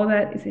 fructose, all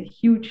that is a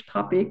huge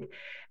topic.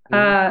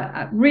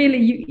 Really,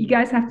 you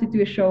guys have to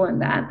do a show on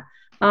that.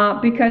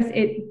 Because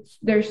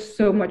there's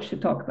so much to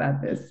talk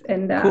about this,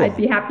 and I'd Cool.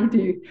 be happy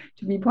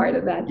to be part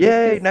of that.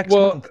 Yay, Because next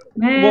Well, month.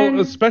 man,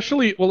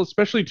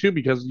 especially too,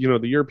 because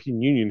the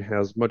European Union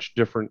has much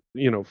different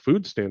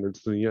food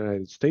standards than the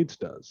United States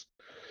does.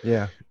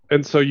 Yeah.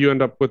 And so you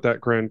end up with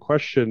that grand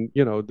question.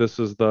 This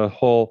is the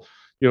whole,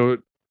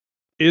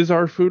 is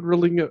our food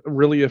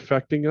really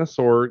affecting us,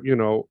 or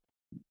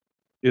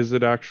is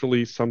it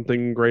actually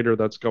something greater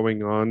that's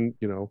going on?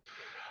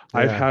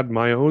 I've Yeah. had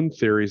my own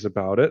theories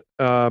about it.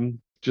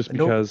 just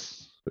Nope.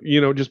 because,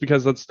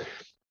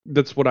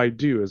 that's what I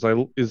do is I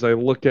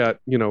look at,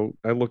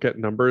 I look at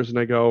numbers and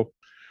I go,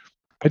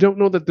 I don't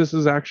know that this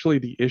is actually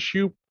the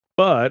issue,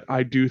 but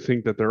I do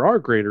think that there are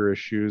greater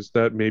issues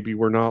that maybe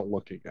we're not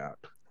looking at.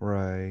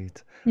 Right.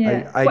 I,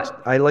 Yeah. I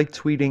What? I like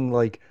tweeting,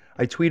 like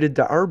I tweeted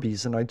to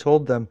Arby's and I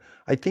told them,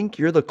 I think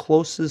you're the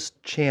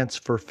closest chance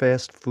for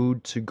fast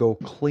food to go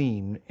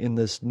clean in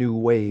this new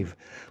wave.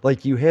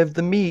 Like you have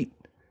the meat,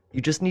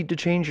 you just need to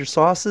change your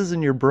sauces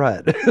and your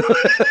bread.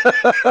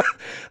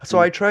 So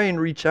I try and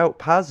reach out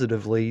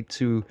positively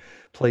to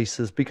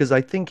places because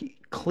I think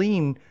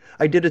clean.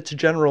 I did it to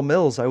General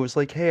Mills. I was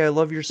like, "Hey, I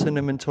love your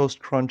cinnamon toast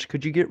crunch.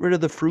 Could you get rid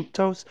of the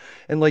fructose?"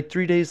 And like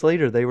 3 days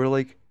later, they were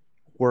like,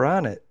 "We're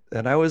on it."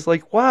 And I was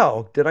like,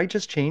 "Wow, did I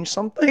just change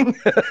something?"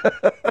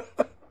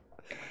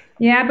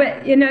 Yeah,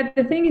 but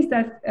the thing is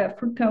that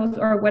fructose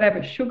or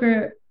whatever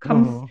sugar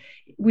comes Hmm.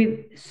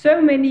 with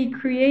so many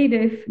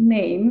creative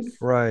names.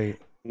 Right.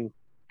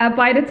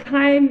 By the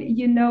time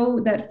you know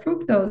that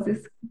fructose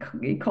is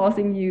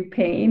causing you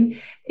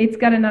pain, it's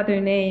got another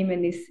name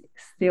and is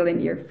still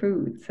in your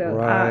food. So,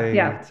 Right.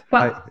 yeah,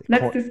 but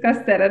let's discuss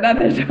that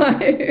another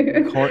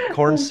time.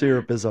 Corn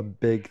syrup is a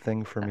big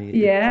thing for me.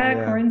 Yeah,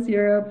 Yeah. corn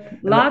syrup,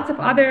 And lots of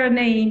other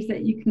names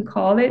that you can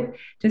call it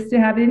just to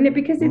have it in it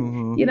because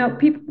hmm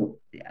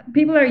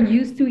people are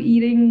used to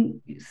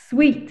eating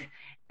sweet.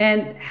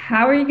 And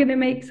how are you going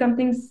to make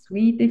something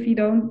sweet if you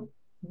don't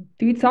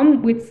do it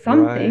with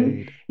something?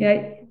 Right. Yeah,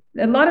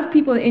 a lot of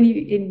people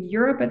in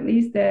Europe, at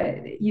least,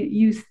 you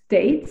use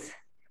dates.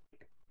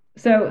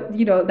 So,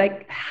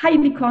 like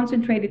highly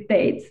concentrated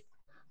dates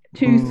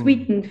to Mm,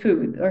 sweeten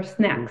food or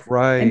snacks. And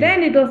right.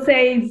 then it'll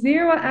say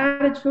zero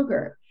added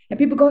sugar. And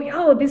people go,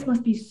 oh, this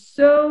must be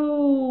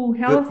so Good.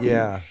 healthy.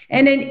 Yeah.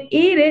 And then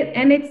eat it.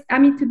 And it's, I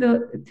mean, to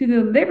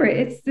the liver,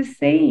 it's the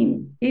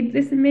same. It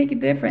doesn't make a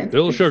difference.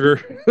 Still It's just sugar.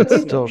 It's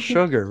sugar. still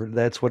sugar.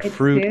 That's what It's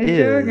fruit still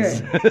is.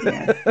 sugar.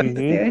 Yes, it's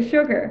Hmm. still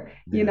sugar,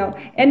 Yeah.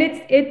 And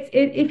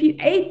if you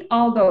ate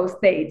all those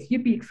dates,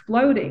 you'd be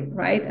exploding,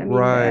 right? I mean,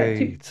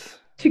 Right.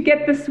 to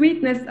get the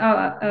sweetness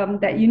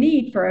that you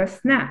need for a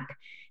snack,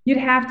 you'd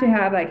have to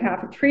have like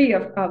half a tree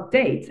of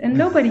dates, and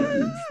nobody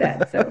eats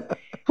that. So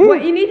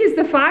what you need is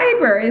the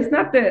fiber. It's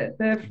not the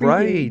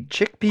Right. freaking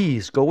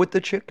Chickpeas. Go with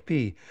the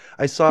chickpea.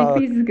 I saw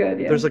chickpeas is good.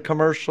 Yeah. there's a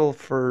commercial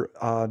for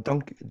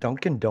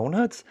Dunkin'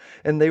 Donuts,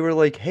 and they were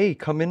like, "Hey,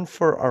 come in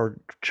for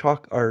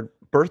our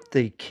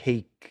birthday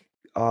cake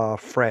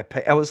frappe."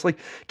 I was like,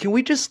 "Can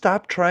we just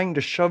stop trying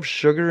to shove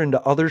sugar into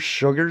other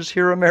sugars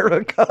here,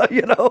 America?"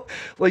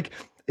 Like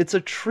it's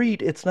a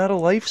treat. It's not a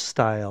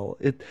lifestyle.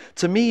 It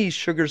to me,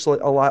 sugar's a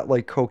lot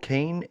like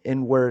cocaine,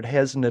 in where it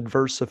has an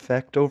adverse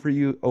effect over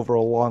you over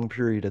a long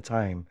period of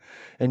time,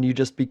 and you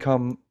just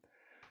become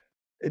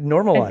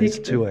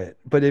normalized to Addicted. it.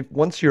 But if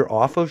once you're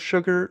off of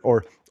sugar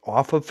or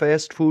off of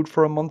fast food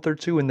for a month or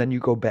two and then you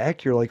go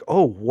back, you're like,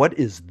 "Oh, what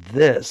is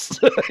this?"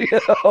 You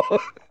know?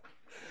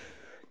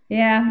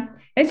 Yeah,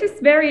 it's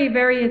just very,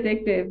 very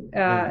addictive.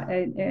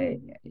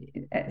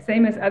 Yeah.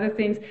 Same as other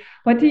things.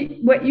 What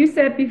you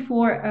said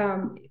before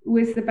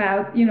was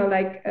about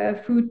like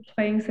food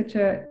playing such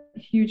a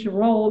huge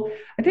role.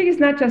 I think it's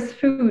not just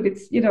food.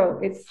 It's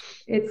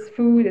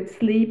food. It's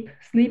sleep.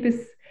 Sleep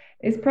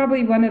is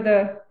probably one of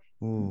the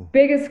Ooh.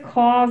 biggest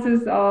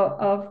causes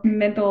of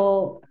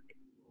mental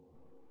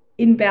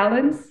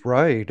imbalance.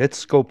 Right. It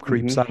scope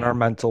creeps Hmm. on our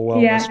mental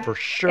wellness Yeah, for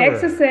sure.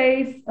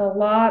 exercise, a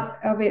lot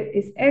of it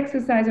is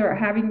exercise or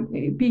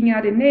being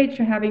out in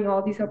nature, having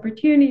all these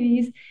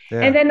opportunities.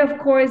 And Yeah. then of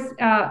course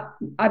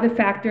other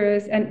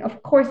factors. And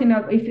of course,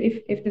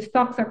 if the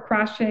stocks are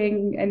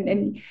crashing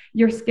and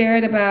you're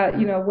scared about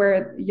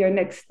where your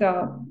next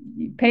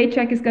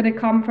paycheck is going to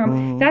come from,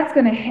 Hmm. that's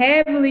going to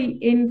heavily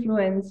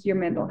influence your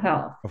mental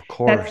health. Of That's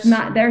course.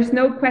 not, there's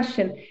no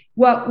question.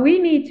 What we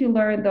need to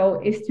learn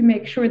though is to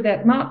make sure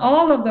that not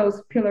all of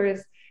those pillars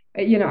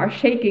are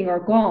shaking or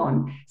gone.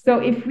 So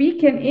if we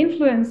can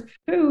influence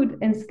food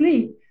and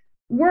sleep,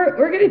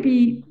 we're going to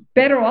be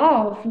better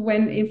off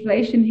when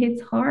inflation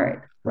hits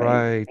hard, right?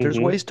 Right. There's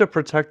Hmm. ways to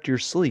protect your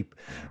sleep.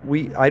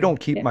 I don't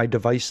keep Yeah. my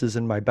devices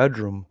in my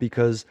bedroom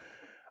because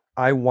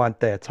I want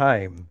that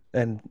time,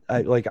 and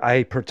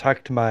I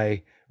protect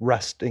my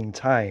resting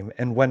time.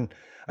 And when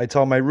I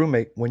tell my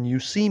roommate, when you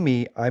see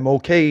me, I'm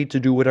okay to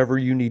do whatever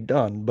you need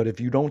done, but if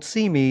you don't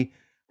see me,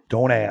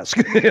 don't ask.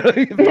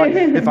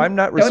 If I'm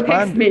not Don't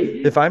text if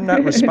me. I'm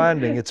not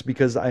responding, it's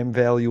because I'm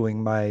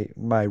valuing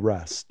my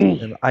rest.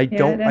 And Yeah, I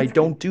that's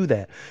don't good. do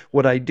that.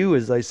 What I do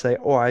is I say,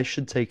 "Oh, I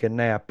should take a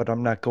nap, but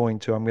I'm not going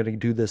to. I'm going to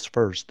do this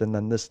first and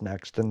then this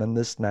next and then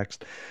this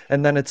next."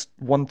 And then it's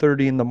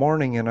 1:30 in the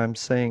morning and I'm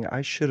saying,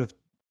 I should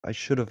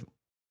have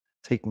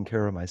taken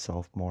care of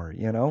myself more,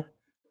 you know?"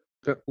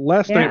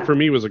 Last night Yeah. for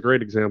me was a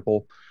great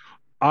example.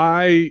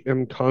 I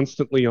am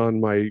constantly on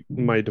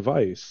my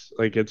device.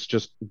 Like it's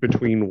just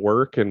between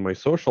work and my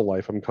social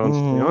life, I'm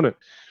constantly Hmm. on it.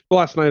 But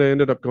last night I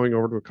ended up going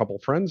over to a couple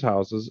friends'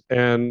 houses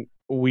and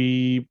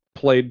we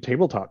played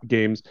tabletop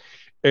games.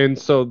 And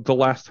so the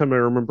last time I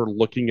remember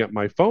looking at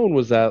my phone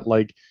was at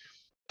like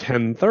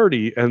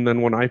 10:30, and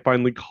then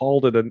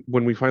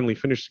when we finally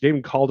finished the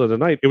game, called it a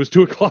night, it was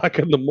 2 o'clock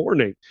in the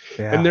morning.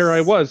 And there I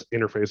Yes. was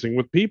interfacing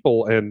with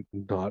people and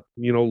not,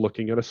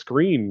 looking at a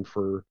screen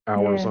for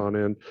hours Yeah. on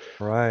end.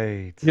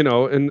 Right.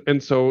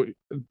 And so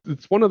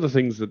it's one of the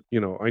things that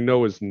I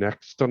know is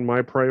next on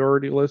my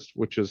priority list,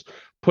 which is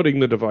putting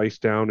the device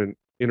down and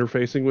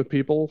interfacing with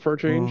people for a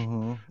change.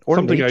 Or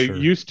Something I nature.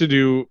 used to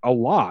do a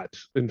lot.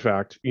 In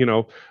fact,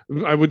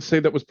 I would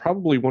say that was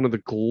probably one of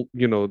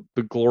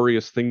the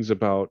glorious things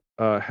about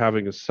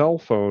having a cell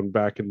phone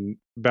back in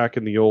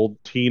the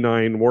old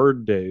T9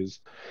 word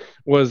days,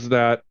 was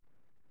that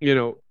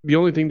the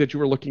only thing that you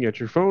were looking at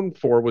your phone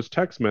for was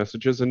text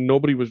messages, and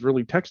nobody was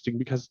really texting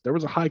because there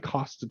was a high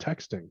cost to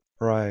texting.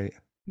 Right.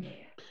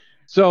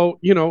 So,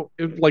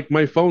 like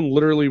my phone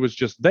literally was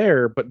just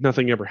there, but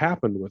nothing ever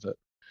happened with it,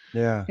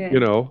 Yeah.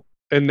 Yeah.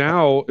 and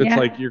now it's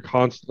like Yeah. you're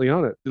constantly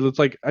on it. It's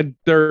like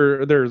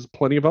there's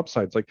plenty of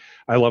upsides. Like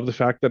I love the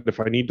fact that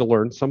if I need to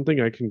learn something,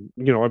 I can,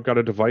 I've got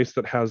a device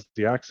that has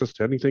the access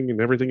to anything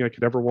and everything I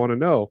could ever want to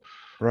know.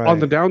 On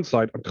the Right.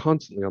 downside, I'm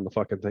constantly on the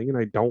fucking thing, and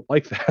I don't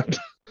like that.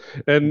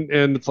 And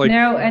it's like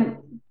No, and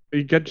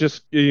you get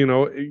just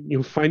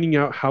finding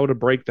out how to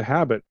break the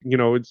habit.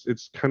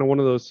 It's kind of one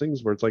of those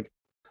things where it's like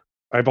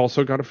I've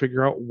also got to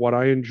figure out what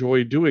I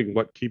enjoy doing,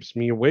 what keeps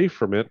me away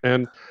from it.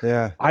 And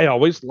Yeah. I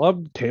always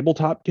loved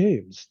tabletop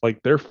games.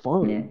 Like they're yeah.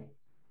 fun.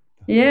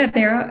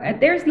 Yeah,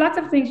 there's lots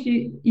of things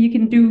you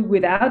can do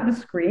without the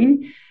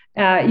screen.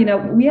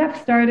 We have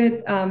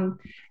started.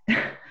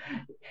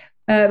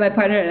 My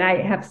partner and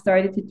I have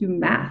started to do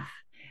math,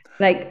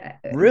 like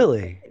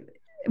Really?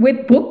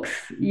 with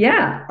books.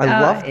 Yeah, I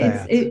love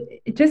it's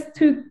that. it just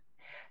to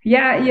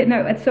yeah,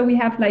 and so we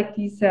have like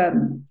these.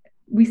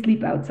 We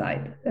sleep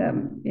outside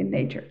in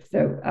nature,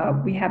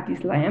 so we have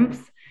these lamps,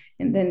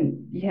 and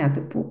then you have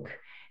the book.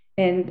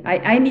 And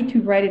I need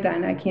to write it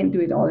down. I can't do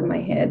it all in my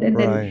head. And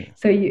then Right.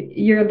 so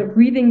you're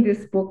reading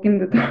this book in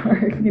the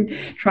dark and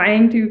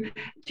trying to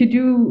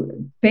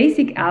do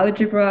basic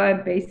algebra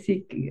and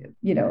basic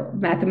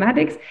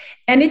mathematics,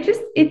 and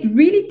it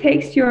really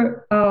takes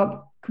your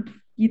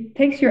it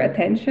takes your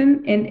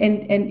attention,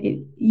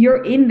 and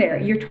you're in there,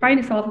 you're trying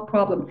to solve a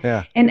problem,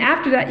 Yeah. and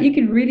after that you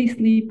can really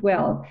sleep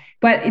well.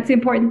 But it's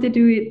important to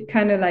do it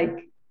kind of like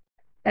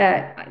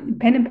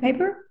pen and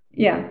paper.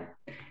 Yeah.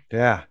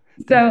 Yeah.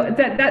 So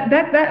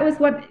that was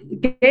what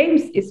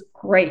games is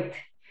great.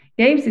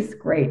 Games is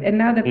great, and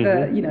now that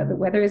Mm-hmm. the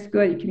weather is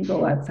good, you can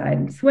go outside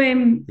and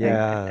swim.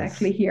 Yes.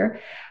 Actually here,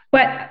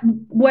 but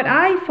what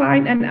I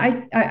find, and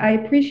I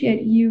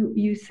appreciate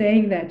you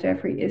saying that,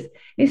 Jeffrey, is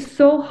it's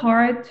so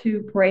hard to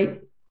break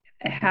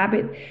a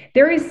habit.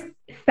 There is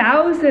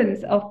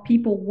thousands of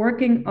people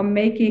working on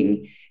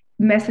making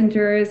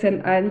messengers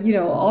and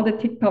all the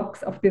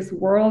TikToks of this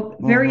world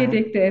very Mm-hmm.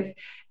 addictive,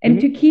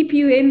 and to keep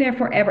you in there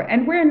forever.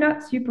 And we're not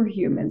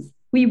superhumans.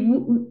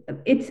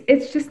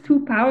 It's just too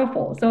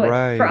powerful. So for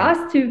Right.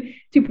 us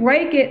to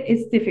break it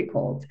is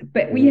difficult.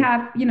 But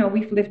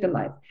we've lived a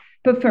life.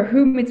 But for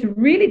whom it's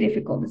really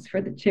difficult is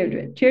for the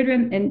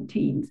children and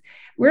teens.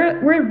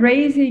 We're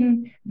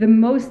raising the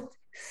most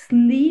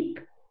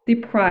sleep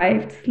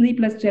deprived,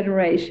 sleepless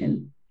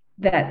generation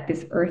that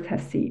this earth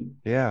has seen.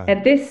 Yeah.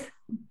 And this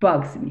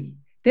bugs me.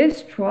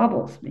 This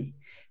troubles me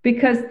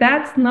because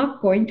that's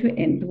not going to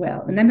end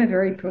well. And I'm a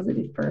very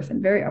positive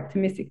person, very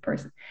optimistic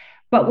person.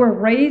 But we're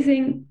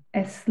raising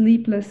a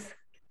sleepless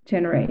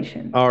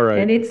generation. All right.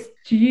 And it's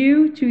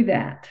due to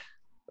that.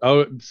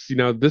 Oh,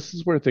 this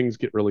is where things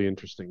get really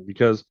interesting,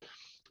 because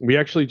we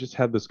actually just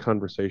had this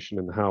conversation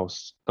in the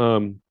house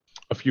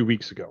a few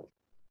weeks ago.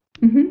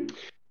 Mm-hmm.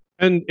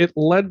 And it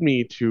led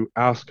me to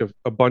ask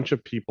a bunch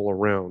of people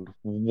around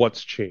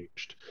what's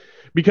changed.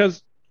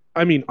 Because,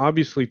 I mean,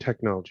 obviously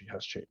technology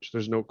has changed.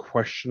 There's no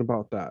question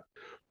about that.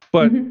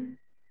 But Mm-hmm.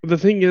 the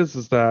thing is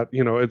that,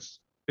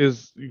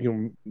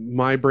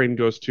 my brain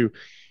goes to,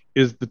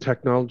 is the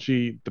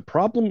technology the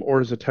problem,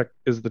 or is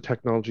the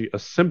technology a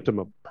symptom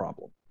of the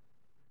problem?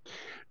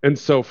 And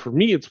so for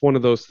me, it's one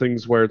of those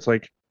things where it's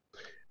like,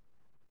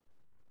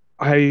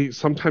 I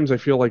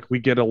feel like we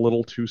get a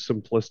little too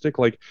simplistic.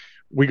 Like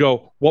we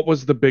go, what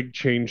was the big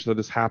change that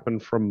has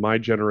happened from my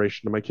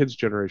generation to my kids'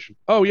 generation?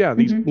 Oh yeah,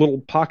 these Mm-hmm.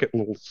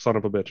 little son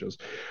of a bitches.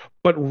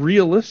 But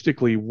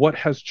realistically, what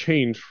has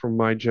changed from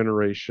my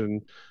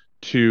generation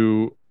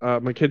to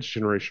my kids'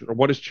 generation, or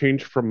what has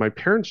changed from my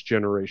parents'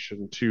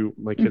 generation to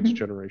my kids' Mm-hmm.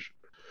 generation?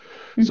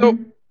 So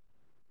Mm-hmm.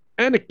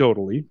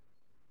 anecdotally,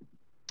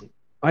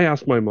 I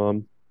asked my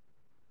mom,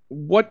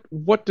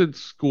 what did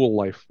school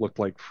life look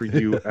like for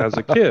you as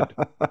a kid?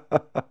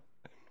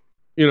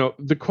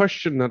 The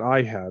question that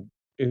I had,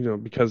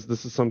 because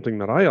this is something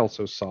that I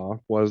also saw,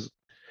 was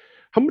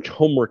how much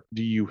homework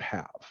do you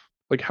have?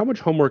 Like, how much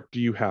homework do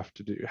you have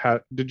to do?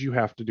 Did you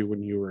have to do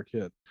when you were a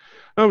kid?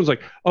 I was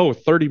like, oh,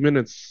 30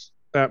 minutes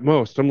at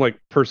most. I'm like,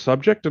 per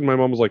subject? And my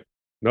mom was like,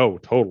 no,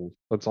 total.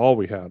 That's all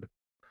we had.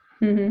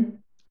 Mm-hmm.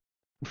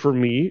 For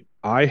me,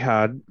 I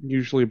had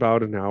usually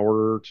about an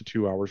hour to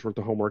 2 hours worth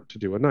of homework to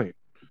do a night.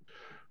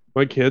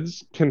 My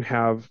kids can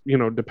have,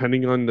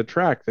 depending on the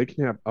track, they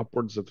can have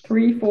upwards of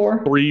 3,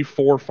 4. 3,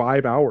 4,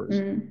 5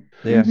 hours.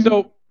 Yeah.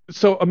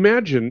 So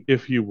imagine,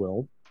 if you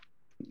will,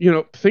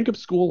 think of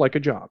school like a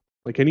job,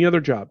 like any other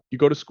job. You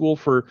go to school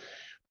for,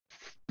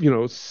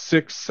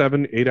 6,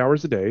 7, 8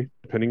 hours a day,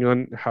 depending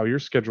on how your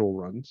schedule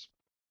runs.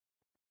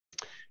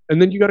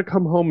 And then you got to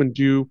come home and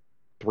do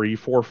 3,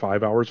 4,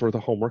 5 hours worth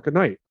of homework a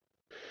night.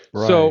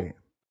 So Right.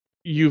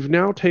 you've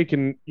now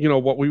taken,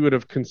 what we would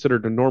have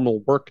considered a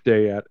normal work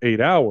day at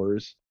 8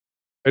 hours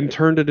and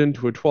turned it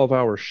into a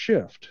 12-hour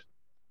shift.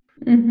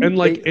 And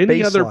like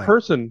any other Baseline.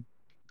 person,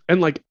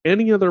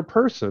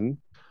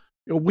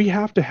 we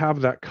have to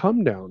have that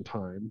come down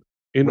time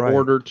in Right.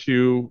 order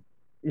to,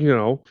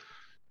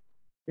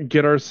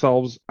 get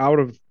ourselves out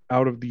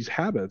of these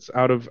habits,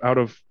 out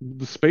of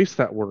the space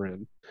that we're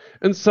in.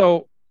 And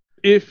so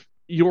if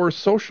your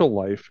social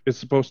life is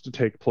supposed to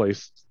take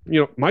place,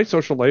 my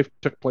social life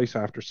took place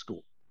after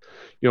school,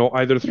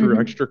 either through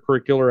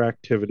extracurricular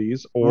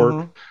activities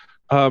or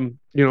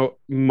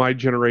my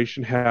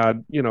generation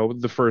had,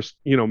 the first,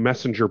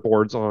 messenger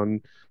boards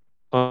on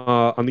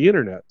the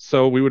internet.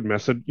 So we would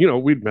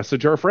we'd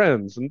message our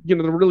friends, and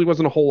there really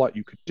wasn't a whole lot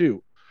you could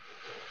do.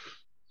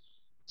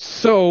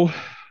 So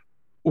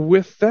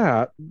with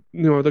that,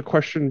 the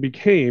question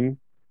became,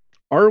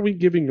 are we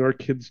giving our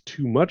kids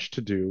too much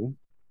to do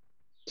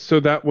so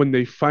that when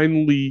they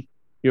finally,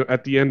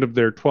 at the end of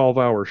their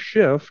 12-hour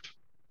shift,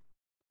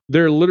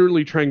 they're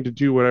literally trying to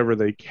do whatever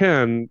they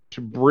can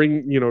to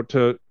bring,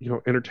 to,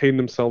 entertain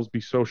themselves,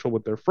 be social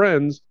with their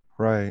friends,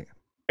 Right.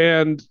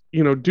 and,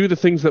 do the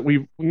things that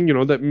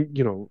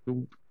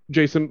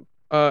Jason,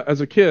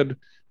 as a kid,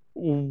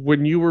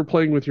 when you were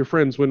playing with your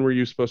friends, when were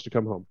you supposed to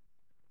come home?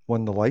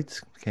 When the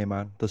lights came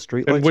on, the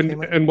street And lights came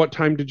on. and what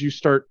time did you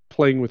start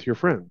playing with your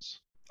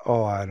friends?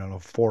 Oh, I don't know,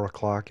 4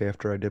 o'clock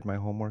after I did my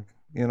homework.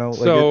 Like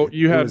So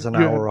it was an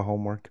hour of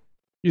homework.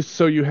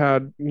 you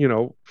had,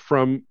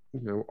 from,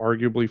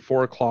 arguably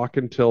 4 o'clock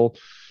until,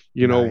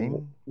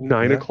 9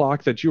 Yeah.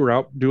 o'clock, that you were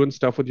out doing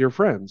stuff with your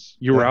friends.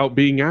 You were Yeah. out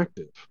being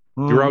active.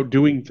 You were out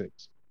doing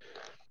things.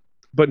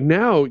 But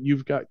now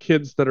you've got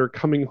kids that are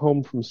coming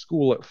home from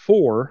school at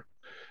 4.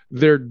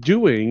 They're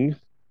doing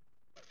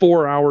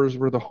 4 hours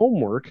worth of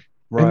homework,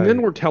 and then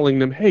Right. we're telling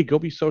them, "Hey, go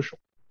be social."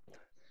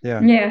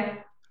 Yeah. Yeah.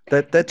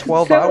 That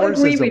 12 So hours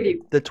agree is with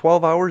you. the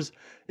 12 hours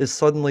is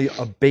suddenly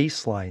a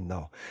baseline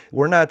though.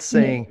 We're not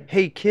saying,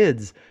 "Hey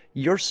kids,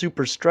 you're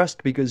super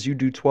stressed because you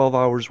do 12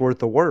 hours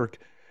worth of work."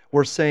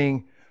 We're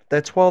saying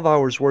that 12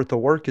 hours worth of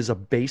work is a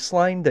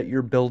baseline that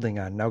you're building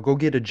on. Now go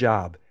get a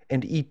job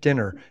and eat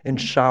dinner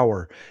and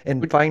shower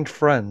and find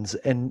friends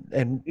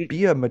and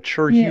be a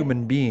mature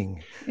human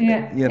being.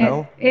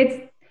 Yeah.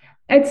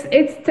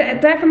 It's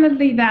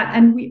definitely that,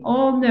 and we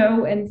all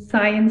know, and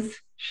science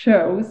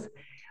shows,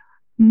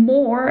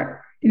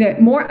 more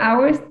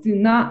hours do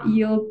not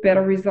yield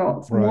better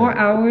results. More Right.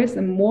 hours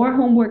and more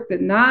homework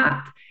did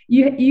not.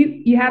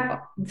 You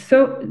have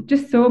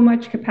so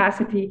much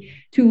capacity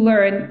to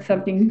learn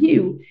something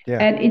new, Yeah.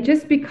 and it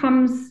just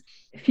becomes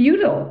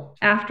futile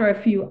after a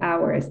few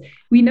hours.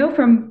 We know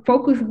from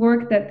focused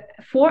work that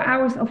 4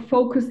 hours of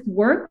focused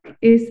work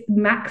is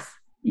max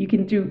you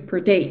can do per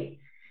day,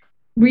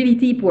 really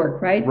deep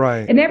work, right?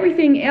 Right. And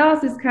everything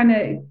else is kind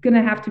of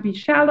gonna have to be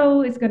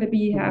shallow. It's gonna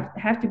be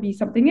have to be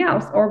something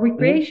else, or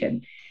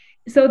recreation.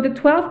 So the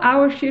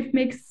 12-hour shift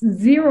makes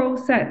zero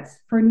sense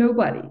for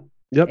nobody.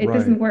 Yep. It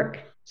doesn't work.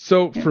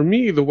 So for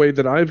me, the way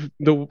that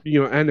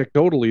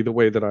anecdotally, the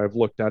way that I've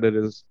looked at it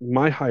is,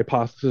 my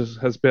hypothesis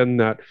has been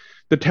that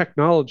the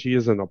technology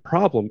isn't a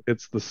problem.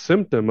 It's the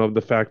symptom of the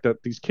fact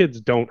that these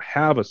kids don't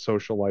have a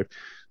social life.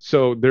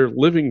 So they're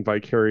living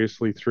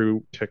vicariously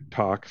through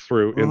TikTok,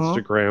 through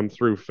Instagram,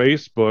 through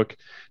Facebook,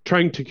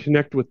 trying to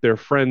connect with their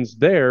friends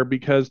there,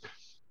 because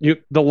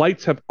the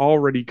lights have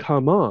already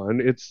come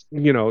on. It's,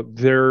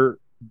 they're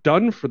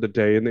done for the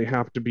day and they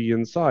have to be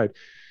inside.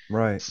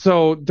 Right.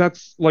 So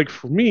that's like,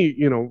 for me,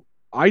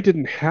 I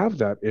didn't have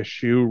that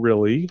issue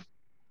really,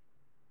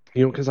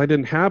 because I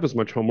didn't have as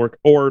much homework,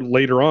 or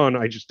later on,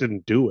 I just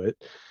didn't do it,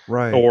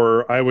 Right.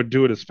 or I would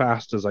do it as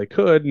fast as I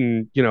could.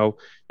 And,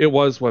 it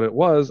was what it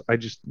was. I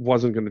just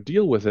wasn't going to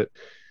deal with it.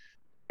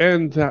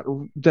 And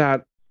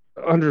that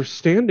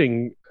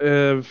understanding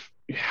of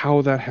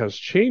how that has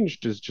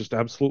changed is just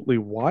absolutely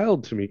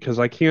wild to me, because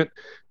I can't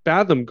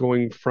fathom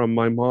going from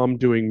my mom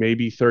doing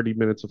maybe 30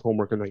 minutes of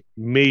homework a night,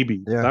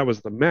 maybe Yeah. that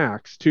was the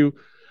max, to,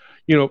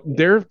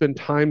 there have been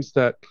times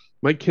that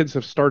my kids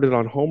have started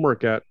on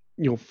homework at,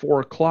 4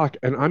 o'clock,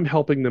 and I'm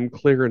helping them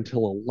clear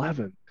until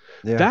 11.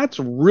 Yeah.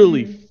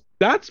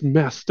 That's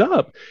messed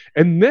up.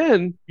 And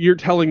then you're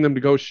telling them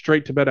to go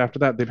straight to bed after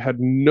that. They've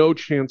had no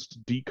chance to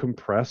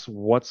decompress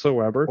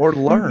whatsoever. Or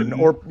learn,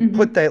 or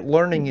put that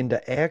learning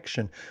into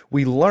action.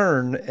 We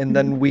learn and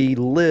then we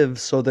live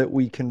so that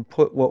we can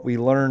put what we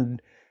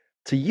learned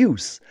to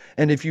use.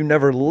 And if you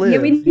never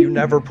live, you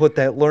never put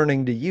that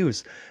learning to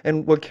use.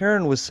 And what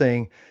Karin was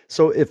saying,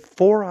 so if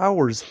 4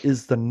 hours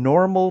is the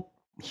normal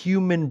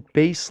human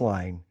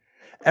baseline,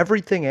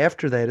 everything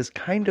after that is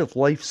kind of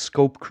life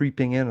scope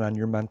creeping in on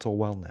your mental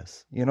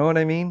wellness. You know what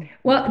I mean?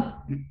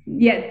 Well,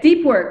 yeah,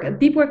 deep work.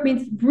 Deep work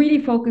means really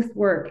focused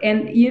work.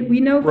 And we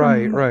know from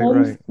Right.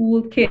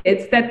 homeschooled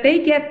kids that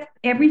they get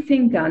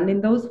everything done in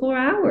those 4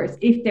 hours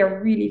if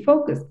they're really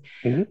focused.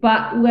 Mhm.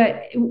 But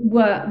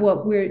what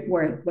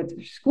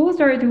schools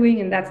are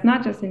doing, and that's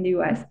not just in the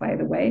US, by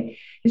the way,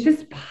 is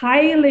just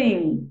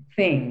piling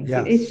things.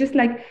 Yes. It's just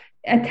like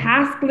a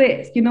task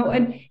list,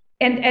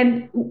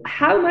 and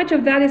how much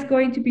of that is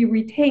going to be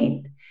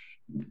retained?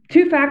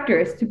 Two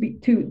factors to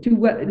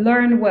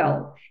learn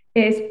well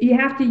is you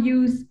have to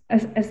use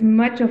as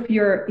much of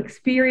your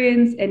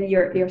experience and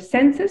your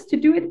senses to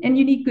do it, and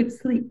you need good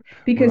sleep,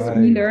 because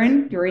we Right.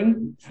 learn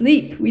during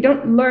sleep. We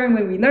don't learn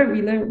when we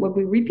learn when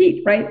we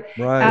repeat, right?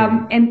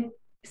 Right. And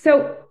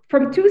so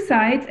from two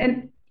sides,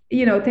 and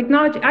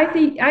technology,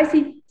 I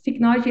see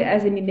technology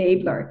as an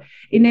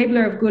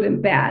enabler of good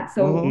and bad.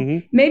 So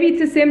Mhm. maybe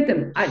it's a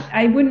symptom.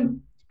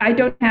 I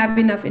don't have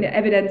enough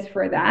evidence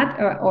for that,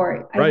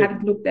 or I Right.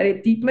 haven't looked at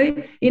it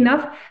deeply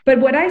enough. But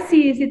what I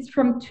see is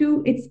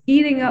it's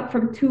eating up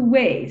from two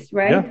ways,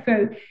 right? Yeah. So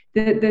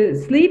the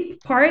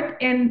sleep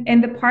part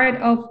and the part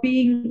of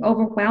being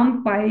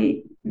overwhelmed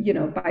by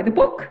the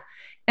book,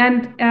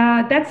 and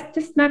that's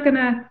just not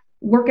gonna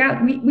work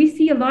out. We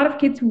see a lot of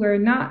kids who are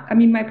not. I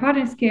mean, my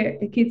partner's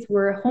kids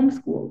were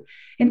homeschooled,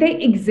 and they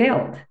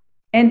excelled.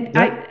 And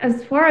Yeah.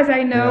 as far as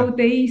I know, Yeah.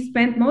 they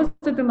spent most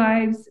of their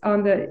lives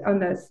on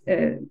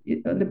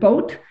the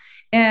boat,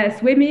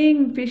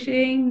 swimming,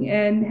 fishing,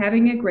 and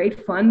having a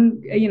great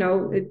fun,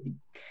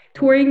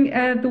 touring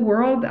the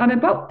world on a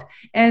boat.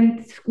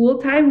 And school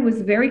time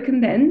was very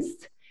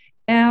condensed,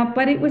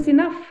 but it was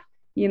enough.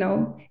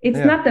 It's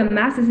Yeah. not the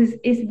masses;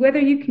 is whether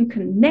you can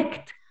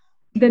connect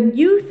the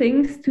new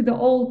things to the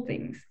old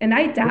things. And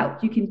I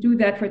doubt you can do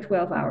that for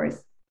 12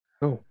 hours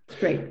Oh.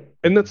 straight.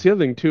 And that's the other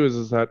thing too,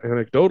 is that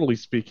anecdotally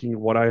speaking,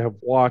 what I have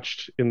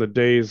watched in the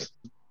days,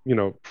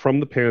 from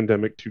the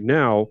pandemic to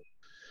now,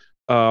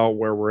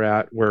 where we're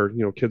at, where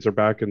kids are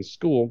back in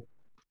school,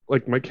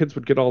 like my kids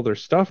would get all their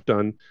stuff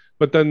done,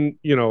 but then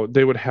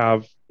they would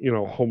have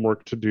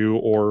homework to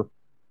do,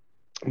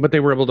 but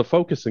they were able to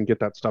focus and get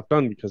that stuff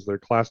done because their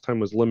class time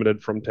was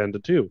limited from 10 to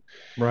 2.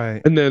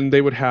 Right. And then they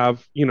would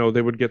have,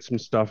 they would get some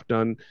stuff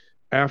done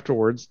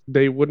afterwards.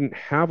 They wouldn't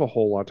have a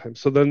whole lot of time.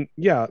 So then,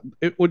 yeah,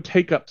 it would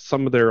take up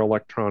some of their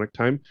electronic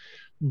time,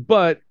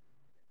 but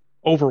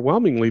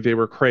overwhelmingly, they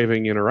were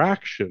craving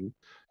interaction.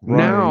 Right.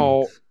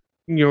 Now,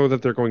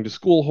 that they're going to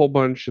school a whole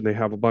bunch and they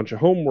have a bunch of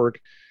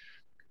homework,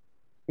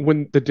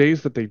 when the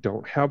days that they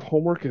don't have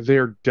homework,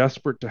 they're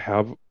desperate to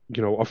have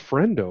a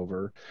friend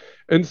over.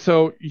 And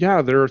so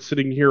yeah, they're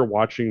sitting here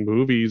watching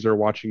movies or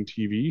watching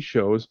TV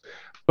shows,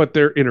 but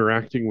they're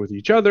interacting with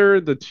each other.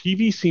 The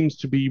TV seems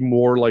to be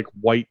more like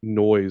white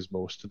noise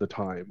most of the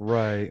time.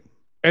 Right.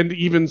 And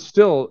even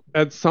still,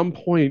 at some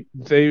point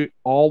they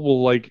all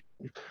will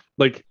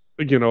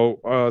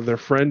their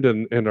friend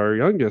and our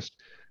youngest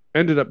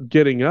ended up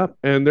getting up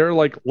and they're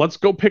like, let's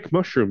go pick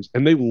mushrooms,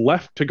 and they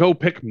left to go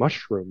pick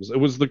mushrooms. It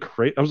was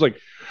I was like,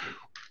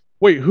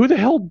 wait, who the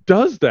hell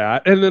does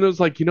that? And then it was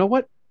like, you know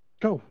what,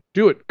 go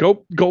do it,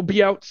 go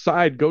be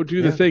outside, go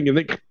do the thing. And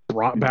they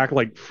brought back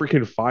like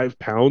freaking 5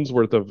 pounds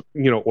worth of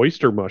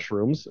oyster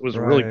mushrooms. It was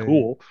really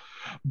cool,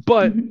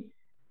 but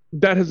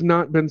that has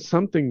not been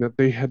something that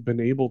they had been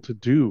able to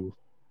do.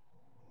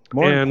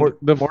 More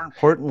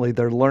importantly,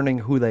 they're learning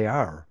who they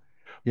are.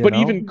 But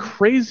even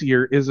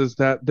crazier is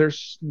that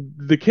there's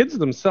the kids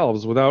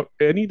themselves, without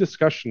any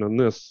discussion on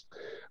this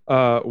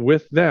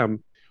with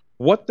them,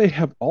 what they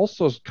have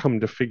also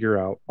come to figure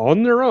out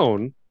on their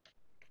own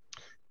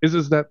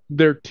is that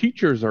their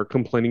teachers are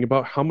complaining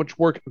about how much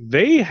work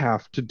they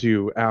have to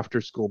do after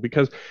school,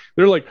 because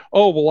they're like,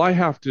 oh, well, I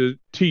have to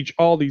teach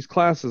all these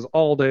classes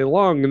all day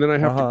long, and then I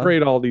have to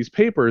grade all these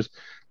papers.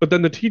 But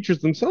then the teachers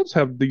themselves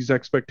have these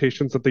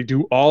expectations that they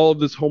do all of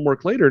this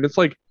homework later. And it's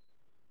like,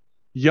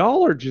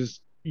 y'all are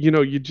just,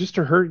 you just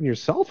are hurting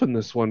yourself in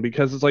this one,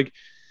 because it's like,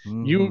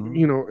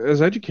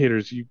 as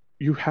educators,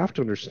 you have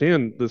to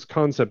understand this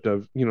concept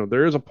of,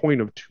 there is a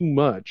point of too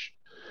much,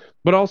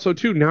 but also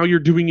too, now you're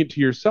doing it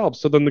to yourself.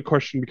 So then the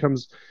question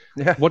becomes,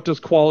 what does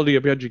quality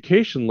of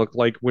education look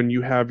like when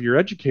you have your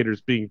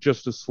educators being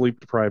just as sleep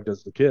deprived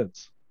as the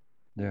kids?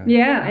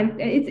 Yeah, and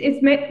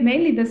it's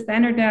mainly the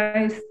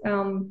standardized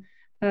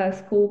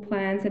school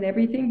plans and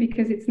everything,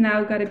 because it's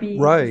now got to be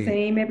the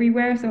same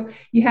everywhere. So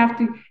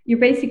you're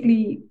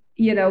basically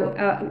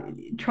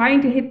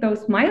trying to hit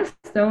those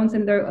milestones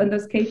and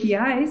those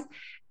KPIs,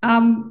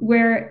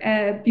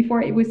 where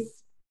before, it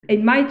was,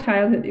 in my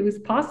childhood, it was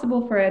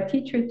possible for a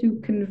teacher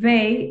to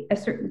convey a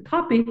certain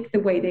topic the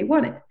way they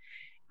wanted.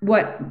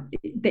 What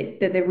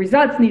the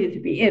results needed to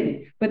be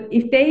in. But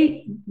if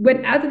they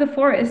went out of the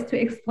forest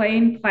to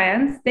explain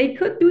plans, they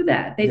could do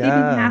that. They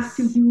didn't have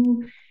to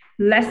do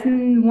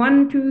lesson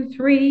 1, 2,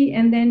 3,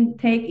 and then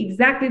take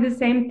exactly the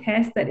same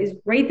test that is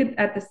rated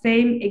at the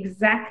same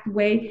exact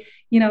way.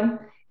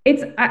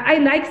 I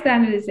like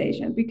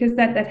standardization, because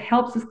that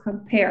helps us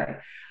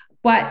compare.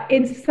 But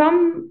in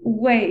some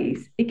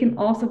ways, it can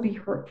also be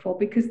hurtful,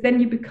 because then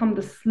you become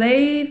the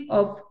slave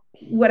of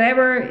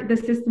whatever the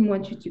system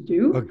wants you to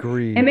do.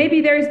 Agreed. And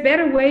maybe there's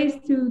better ways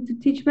to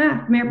teach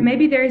math.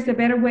 Maybe there's a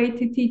better way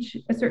to teach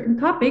a certain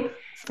topic.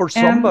 For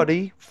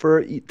somebody,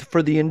 for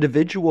the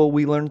individual,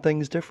 we learn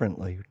things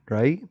differently,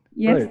 right?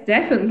 Yes, Right.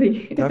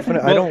 definitely.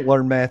 Definitely. I don't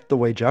learn math the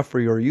way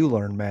Jeffrey or you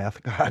learn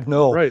math. God,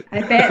 no. Right.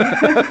 I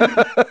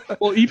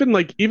bet. Well, even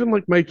like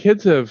my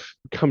kids have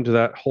come to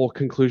that whole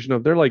conclusion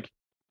of, they're like,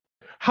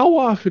 how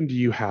often do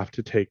you have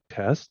to take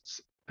tests?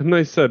 And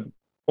I said,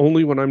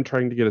 only when I'm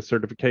trying to get a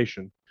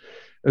certification.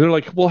 And they're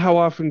like, well, how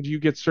often do you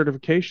get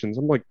certifications?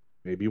 I'm like,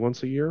 maybe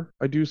once a year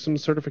I do some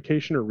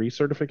certification or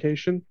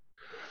recertification. And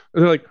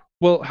they're like,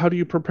 well, how do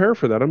you prepare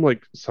for that? I'm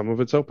like, some of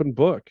it's open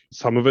book.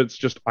 Some of it's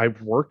just,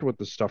 I've worked with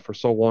this stuff for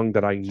so long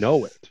that I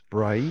know it.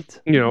 Right.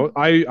 You know,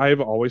 I've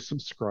always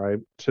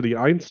subscribed to the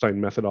Einstein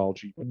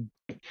methodology.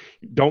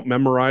 Don't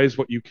memorize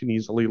what you can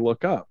easily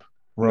look up.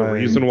 Right. The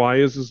reason why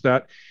is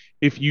that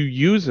if you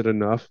use it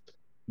enough,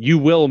 you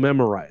will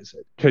memorize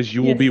it, because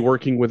you will be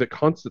working with it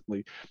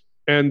constantly.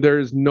 And there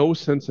is no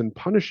sense in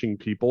punishing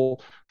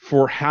people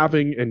for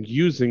having and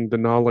using the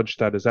knowledge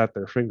that is at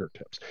their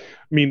fingertips.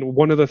 I mean,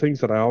 one of the things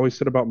that I always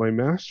said about my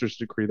master's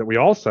degree, that we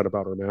all said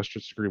about our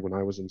master's degree when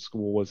I was in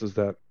school, was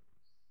that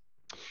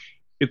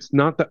it's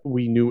not that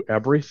we knew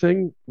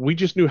everything. We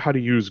just knew how to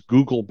use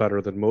Google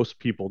better than most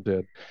people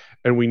did.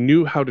 And we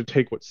knew how to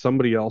take what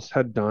somebody else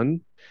had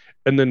done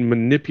and then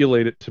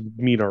manipulate it to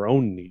meet our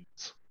own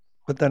needs.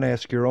 But then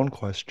ask your own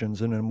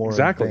questions in a more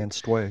Exactly.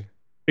 advanced way.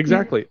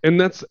 Exactly.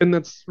 And that's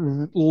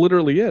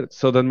literally it.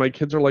 So then my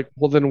kids are like,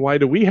 well, then why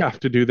do we have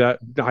to do that?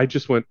 I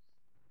just went,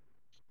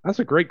 that's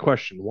a great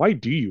question. Why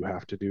do you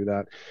have to do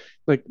that?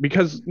 Like,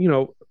 because, you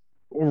know,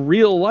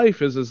 real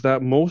life is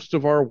that most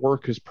of our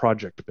work is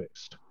project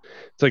based.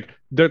 It's like,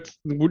 that's,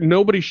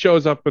 nobody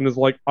shows up and is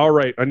like, all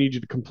right, I need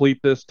you to complete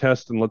this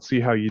test and let's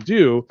see how you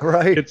do.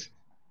 Right.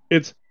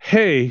 It's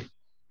hey,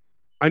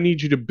 I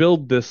need you to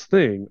build this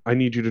thing. I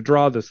need you to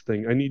draw this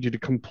thing. I need you to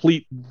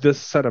complete this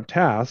set of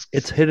tasks.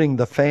 It's hitting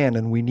the fan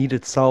and we need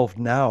it solved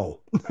now.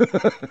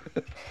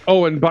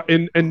 Oh, and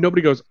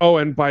nobody goes, oh,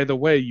 and by the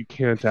way, you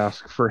can't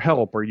ask for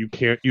help, or you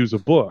can't use a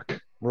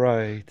book.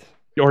 Right.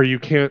 Or you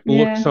can't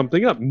look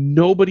something up.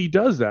 Nobody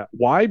does that.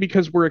 Why?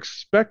 Because we're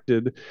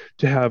expected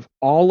to have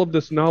all of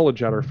this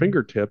knowledge at our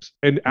fingertips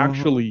and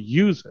actually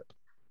use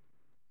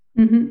it.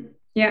 Mm-hmm.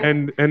 Yeah.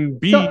 And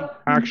be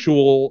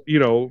actual, you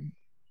know,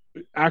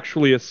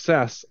 actually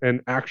assess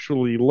and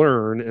actually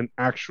learn and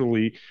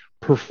actually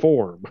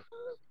perform.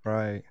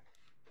 Right.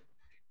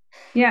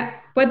 Yeah,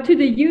 but to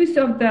the use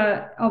of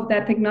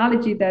that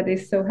technology that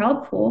is so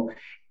helpful,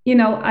 you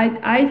know,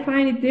 I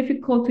find it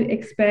difficult to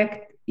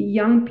expect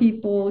young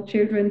people,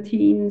 children,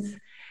 teens,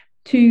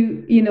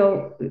 to, you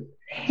know,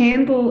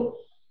 handle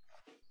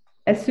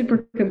a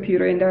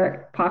supercomputer in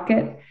their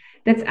pocket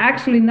that's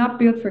actually not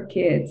built for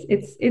kids.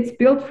 It's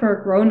built for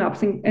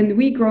grown-ups, and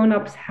we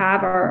grown-ups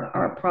have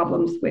our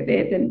problems with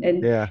it,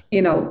 and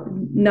you know,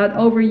 not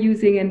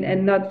overusing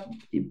and not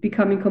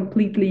becoming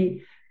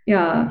completely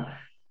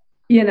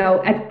you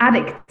know,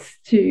 addicts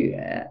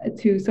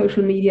to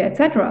social media,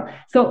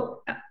 etc.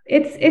 So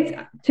it's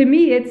to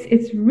me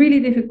it's really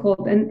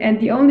difficult, and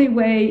the only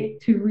way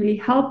to really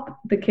help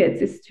the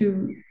kids is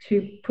to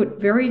put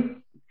very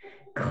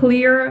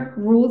clear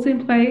rules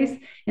in place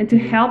and to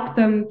help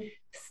them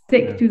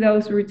stick to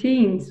those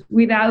routines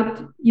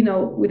without, you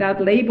know, without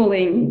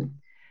labeling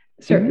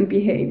certain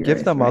behaviors.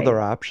 Give them right? other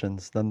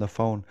options than the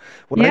phone.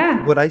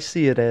 What I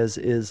see it as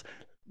is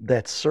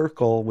that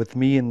circle with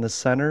me in the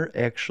center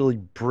actually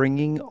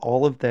bringing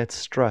all of that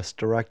stress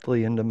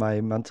directly into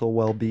my mental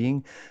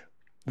well-being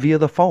via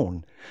the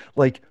phone.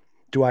 Like,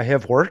 do I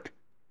have work?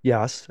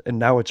 Yes. And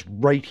now it's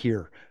right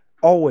here.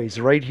 Always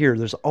right here.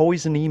 There's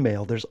always an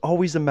email. There's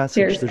always a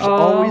message. There's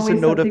always a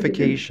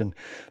notification.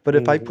 But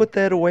if I put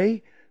that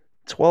away,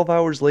 12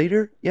 hours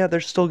later,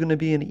 there's still going to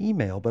be an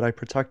email, but I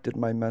protected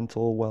my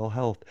mental well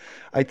health.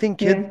 I think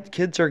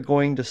kids are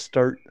going to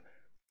start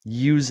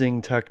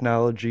using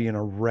technology in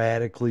a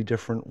radically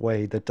different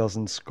way that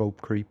doesn't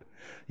scope creep,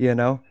 you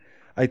know?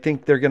 I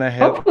think they're going to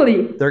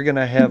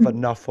have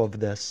enough of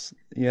this,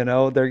 you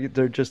know? They're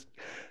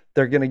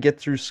going to get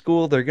through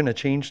school, they're going to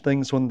change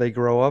things when they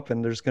grow up,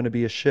 and there's going to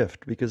be a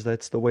shift because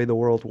that's the way the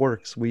world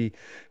works. We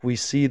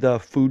see the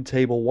food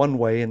table one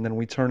way and then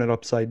we turn it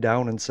upside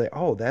down and say,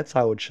 "Oh, that's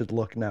how it should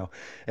look now."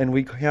 And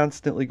we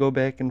constantly go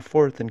back and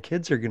forth, and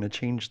kids are going to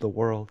change the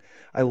world.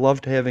 I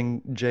loved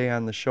having Jay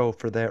on the show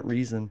for that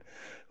reason,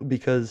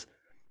 because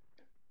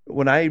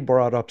when I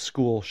brought up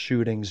school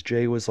shootings,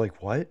 Jay was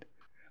like, "What?"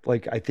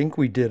 Like, I think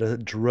we did a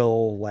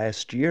drill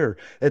last year.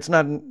 It's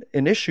not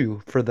an issue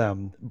for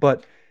them,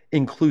 but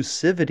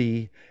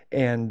inclusivity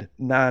and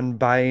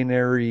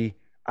non-binary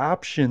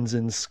options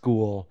in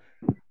school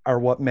are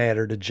what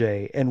matter to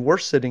Jay. And we're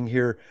sitting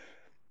here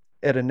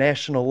at a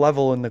national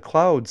level in the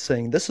cloud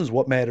saying this is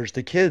what matters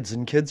to kids,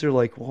 and kids are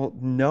like, well,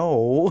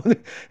 no.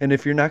 And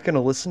if you're not going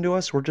to listen to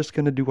us, we're just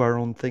going to do our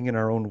own thing in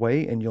our own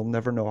way, and you'll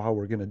never know how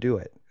we're going to do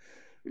it.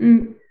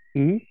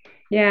 Mm-hmm.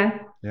 Yeah.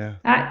 Yeah.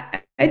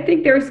 I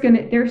think there's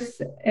gonna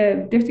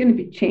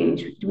be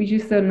change. We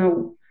just don't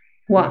know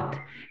what,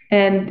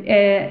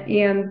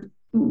 and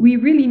we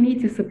really need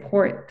to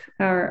support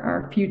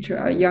our future,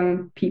 our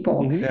young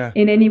people, Yeah.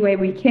 in any way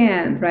we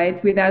can,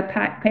 right? Without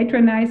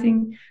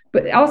patronizing,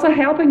 but also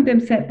helping them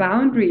set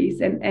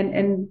boundaries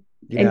and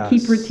keep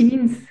Yes.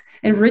 routines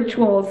and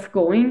rituals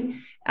going.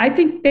 I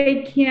think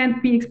they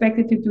can't be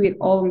expected to do it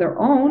all on their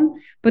own,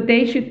 but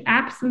they should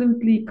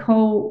absolutely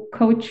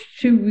coach,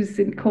 choose,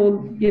 and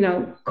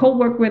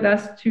co-work with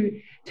us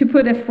to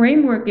put a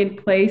framework in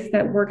place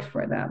that works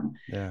for them.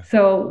 Yeah.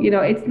 So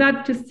it's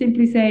not just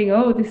simply saying,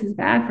 oh, this is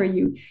bad for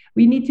you.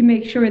 We need to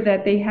make sure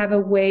that they have a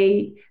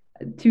way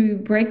to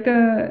break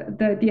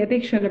the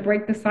addiction, or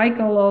break the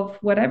cycle of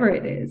whatever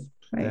it is,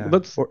 right? Yeah.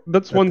 That's Or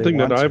that's that one they thing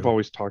that want I've to.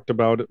 always talked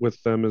about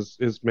with them is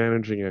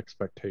managing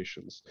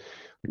expectations,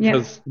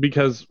 Yeah.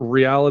 because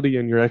reality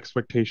and your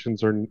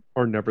expectations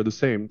are never the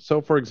same.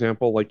 So for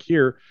example, like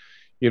here,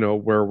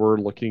 where we're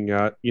looking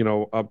at,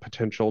 a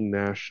potential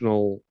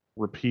national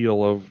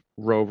repeal of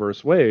Roe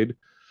versus Wade,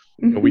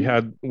 we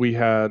had,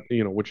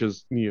 which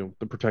is,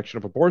 the protection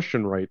of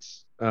abortion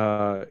rights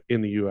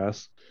in the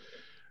US.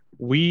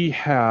 We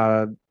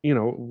had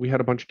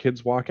a bunch of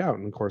kids walk out,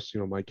 and of course,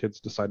 my kids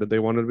decided they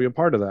wanted to be a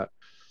part of that.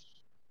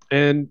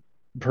 And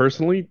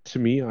personally, to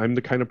me, I'm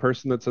the kind of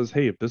person that says,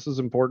 hey, if this is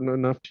important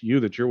enough to you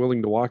that you're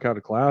willing to walk out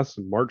of class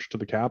and march to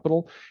the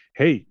Capitol,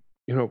 hey,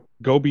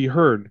 go be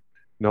heard.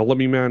 Now let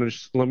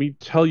me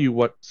tell you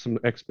what some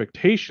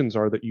expectations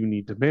are that you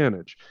need to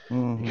manage.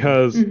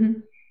 Because, Mm-hmm.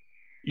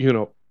 you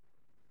know,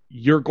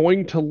 you're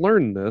going to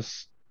learn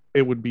this.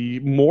 It would be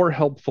more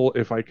helpful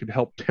if I could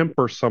help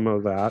temper some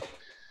of that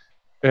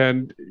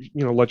and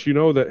let you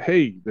know that,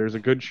 hey, there's a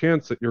good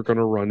chance that you're going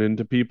to run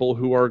into people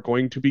who are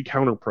going to be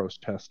counter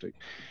protesting.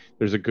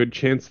 There's a good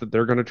chance that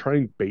they're going to try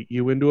and bait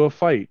you into a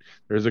fight.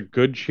 There's a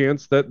good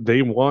chance that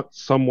they want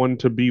someone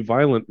to be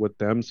violent with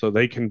them so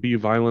they can be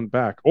violent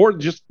back, or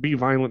just be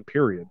violent,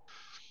 period.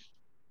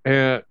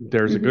 And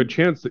there's a good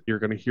Mm-hmm. chance that you're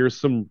going to hear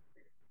some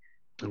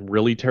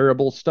really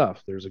terrible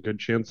stuff. There's a good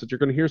chance that you're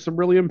going to hear some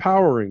really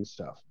empowering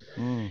stuff.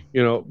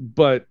 Mm.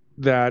 But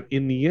that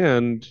in the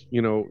end,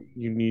 you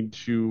need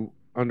to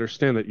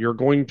understand that you're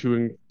going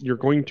to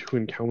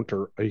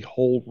encounter a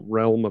whole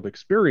realm of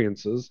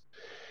experiences,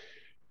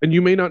 and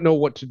you may not know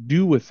what to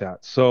do with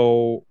that.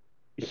 So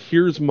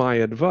here's my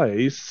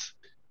advice.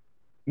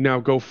 Now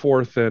go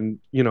forth and,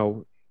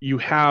 you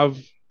have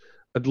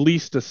at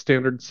least a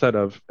standard set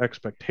of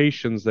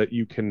expectations that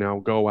you can now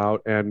go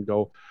out and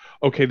go,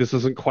 okay, this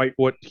isn't quite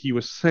what he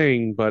was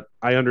saying, but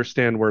I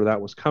understand where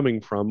that was coming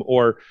from.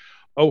 Or,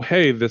 oh,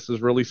 hey, this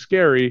is really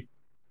scary.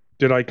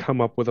 Did I come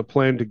up with a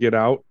plan to get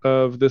out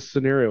of this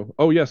scenario?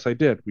 Oh, yes, I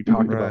did. We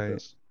talked about Right.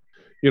 this.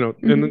 And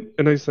Mm-hmm.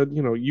 and I said,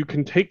 you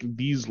can take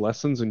these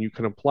lessons and you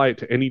can apply it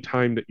to any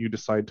time that you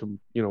decide to,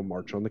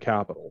 march on the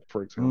Capitol,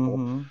 for example.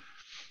 Mm-hmm.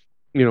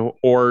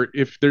 Or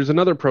if there's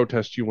another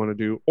protest you want to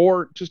do,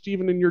 or just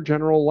even in your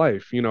general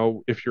life,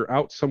 if you're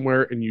out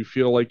somewhere and you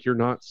feel like you're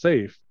not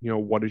safe,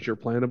 what is your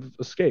plan of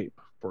escape,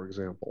 for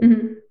example? Mm-hmm.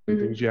 And Mm-hmm.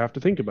 things you have to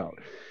think about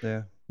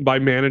Yeah. by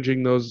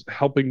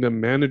helping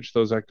them manage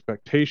those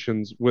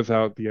expectations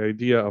without the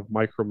idea of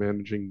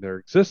micromanaging their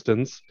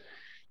existence.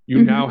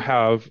 You now Mm-hmm.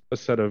 have a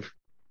set of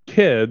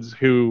kids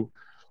who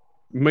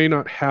may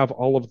not have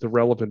all of the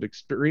relevant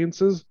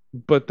experiences,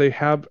 but they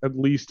have at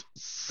least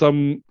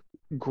some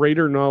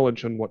greater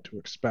knowledge on what to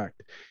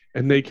expect.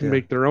 And they can Yeah.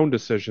 make their own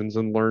decisions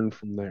and learn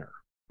from there.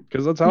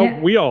 Because that's how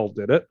Yeah. we all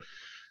did it.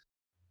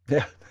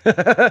 Yeah.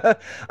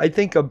 I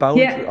think Yeah.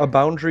 a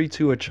boundary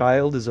to a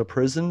child is a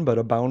prison, but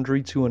a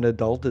boundary to an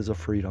adult is a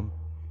freedom.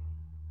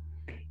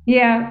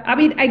 Yeah, I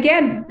mean,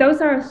 again,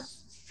 those are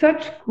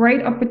such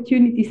great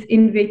opportunities,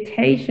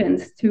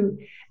 invitations to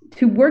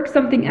work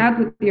something out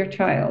with your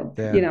child,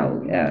 Yeah.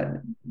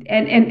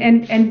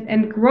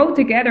 and grow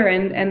together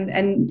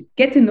and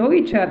get to know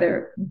each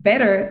other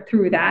better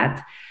through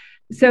that,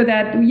 so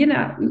that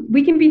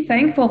we can be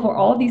thankful for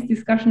all these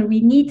discussions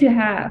we need to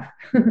have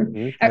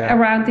Mhm. Yeah.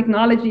 around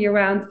technology,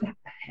 around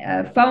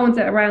phones,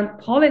 around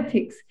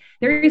politics.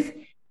 There is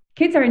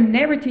Kids are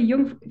never too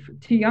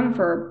young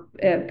for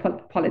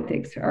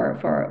politics or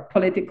for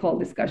political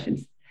discussions.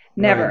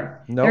 Right.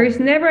 Never. There No. is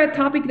never a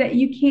topic that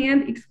you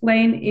can't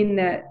explain in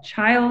a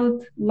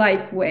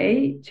childlike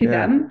way to Yeah.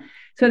 them,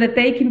 so that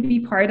they can be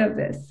part of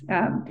this.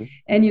 And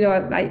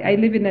I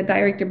live in a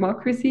direct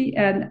democracy,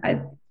 and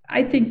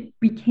I think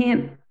we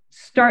can't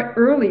start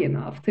early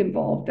enough to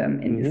involve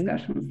them in Mhm.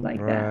 discussions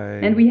like that,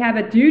 and Right. we have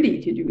a duty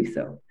to do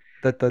so.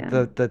 Yeah.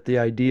 That the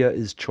idea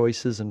is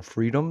choices and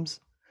freedoms.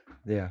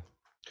 Yeah.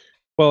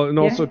 Well, and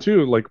also Yeah.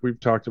 too, like we've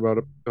talked about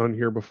it on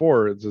here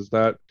before, is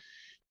that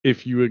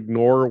if you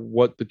ignore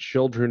what the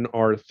children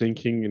are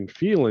thinking and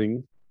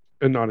feeling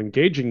and not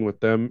engaging with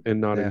them and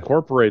not Yeah.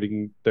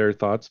 incorporating their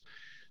thoughts,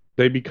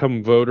 they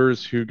become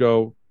voters who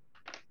go,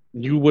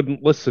 you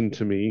wouldn't listen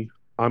to me.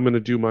 I'm going to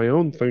do my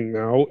own thing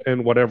now.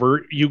 And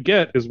whatever you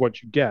get is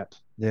what you get.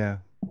 Yeah.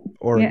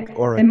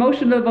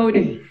 emotional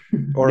voting.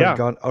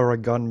 or a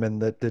gunman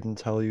that didn't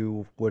tell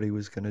you what he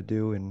was going to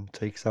do and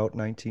takes out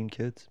 19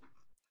 kids.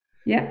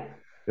 Yeah.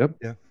 Yep.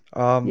 Yeah.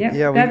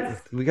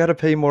 We got to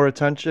pay more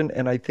attention,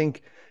 and I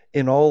think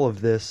in all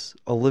of this,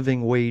 a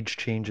living wage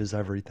changes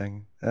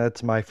everything.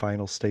 That's my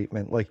final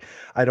statement. Like,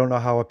 I don't know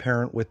how a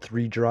parent with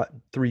three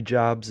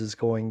jobs is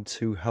going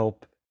to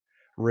help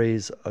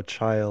raise a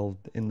child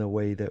in the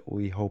way that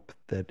we hope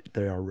that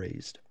they are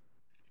raised.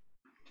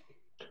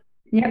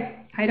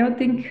 Yep, I don't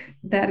think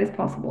that is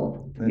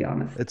possible, to be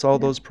honest. It's all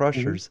those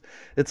pressures.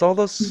 It's all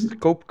those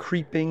scope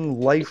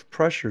creeping life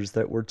pressures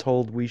that we're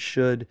told we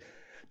should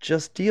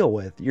just deal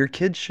with. Your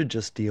kids should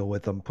just deal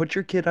with them. Put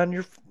your kid on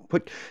your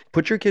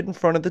put your kid in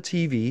front of the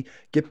TV,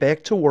 get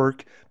back to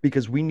work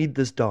because we need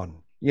this done.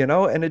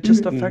 And it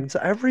just affects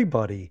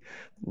everybody.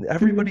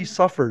 Everybody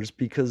suffers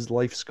because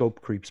life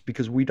scope creeps,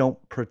 because we don't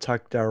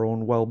protect our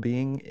own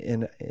well-being,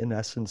 in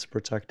essence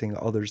protecting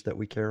others that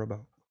we care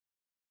about.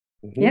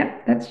 Yeah,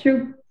 that's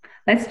true.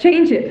 Let's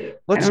change it.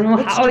 I don't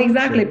know how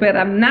exactly, but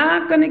I'm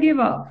not going to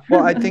give up.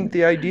 Well, I think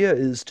the idea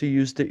is to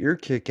use the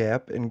Earkick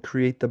app and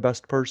create the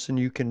best person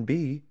you can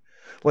be.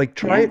 Like,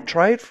 try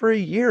it for a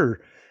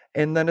year,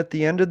 and then at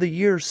the end of the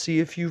year, see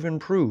if you've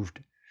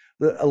improved.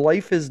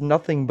 Life is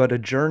nothing but a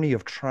journey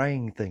of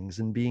trying things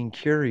and being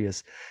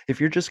curious. If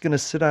you're just going to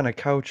sit on a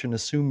couch and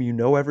assume you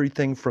know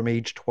everything from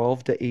age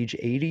 12 to age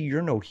 80,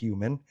 you're no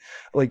human.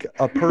 Like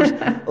a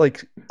person,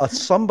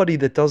 somebody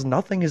that does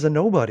nothing is a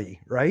nobody,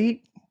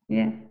 right?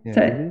 Yeah.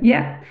 So,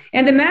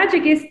 and the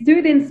magic is do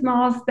it in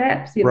small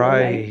steps.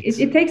 Right. Like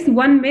it takes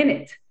 1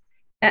 minute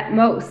at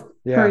most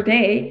per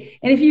day,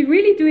 and if you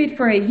really do it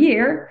for a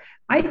year,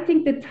 I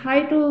think the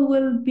title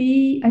will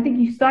be, I think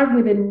you start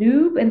with a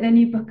noob and then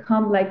you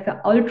become like the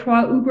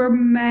ultra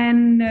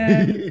uberman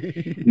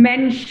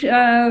mensch,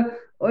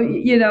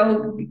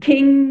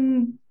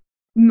 king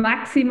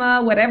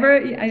maxima, whatever.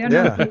 I don't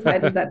know the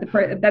title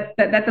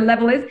that the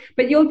level is,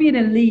 but you'll be in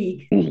a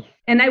league.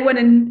 And I want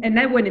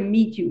to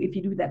meet you if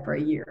you do that for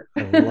a year.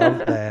 I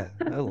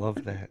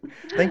love that.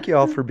 Thank you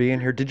all for being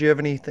here. Did you have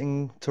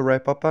anything to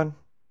wrap up on?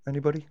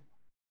 Anybody?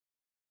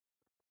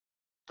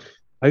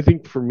 I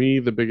think for me,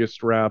 the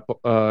biggest wrap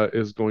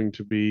is going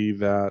to be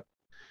that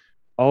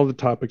all the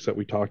topics that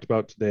we talked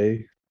about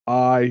today,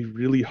 I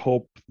really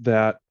hope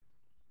that,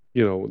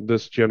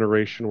 this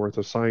generation worth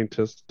of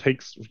scientists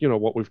takes,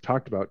 what we've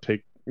talked about,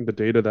 take the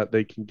data that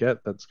they can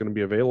get that's going to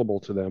be available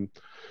to them.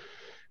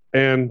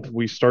 And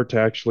we start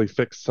to actually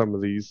fix some of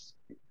these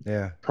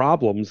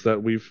problems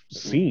that we've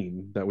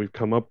seen, that we've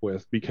come up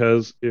with.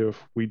 Because if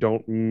we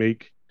don't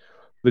make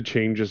the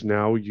changes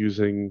now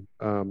using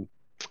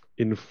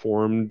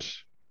informed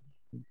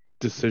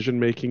decision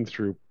making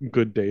through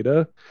good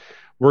data,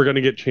 we're going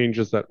to get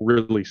changes that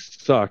really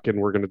suck, and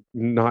we're going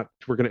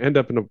to end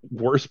up in a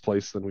worse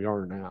place than we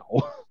are now.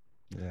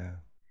 Yeah,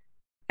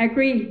 I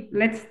agree.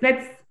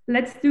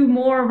 Let's do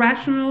more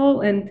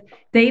rational and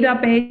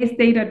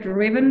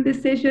data-driven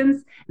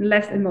decisions and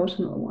less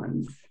emotional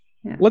ones.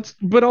 Yeah. Let's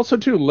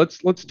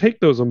take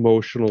those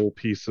emotional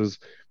pieces,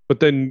 but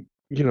then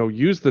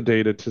use the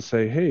data to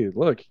say, hey,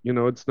 look,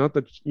 it's not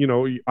that,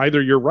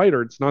 either you're right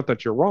or it's not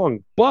that you're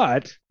wrong,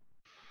 but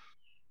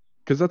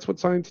because that's what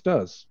science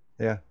does.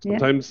 Yeah.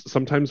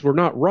 Sometimes we're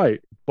not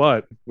right,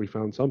 but we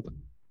found something.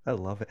 I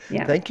love it.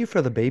 Yeah. Thank you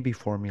for the baby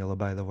formula,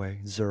 by the way,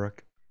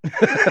 Zurich.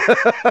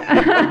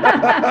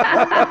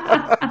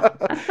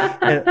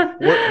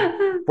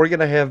 We're going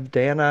to have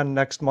Dan on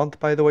next month,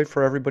 by the way,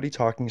 for Everybody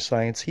Talking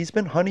Science. He's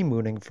been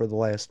honeymooning for the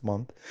last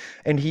month,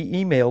 and he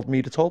emailed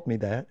me to told me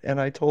that,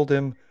 and I told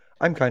him,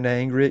 I'm kind of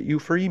angry at you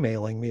for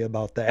emailing me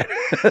about that.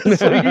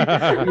 So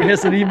he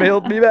hasn't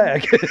emailed me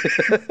back.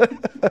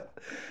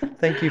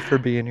 Thank you for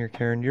being here,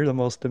 Karin. You're the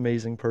most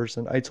amazing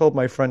person. I told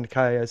my friend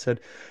Kai, I said,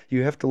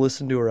 you have to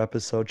listen to her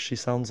episode. She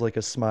sounds like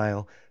a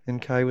smile.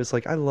 And Kai was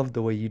like, I love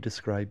the way you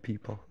describe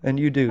people. And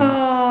you do.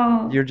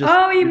 Oh,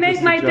 you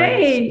make my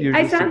day. You're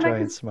just a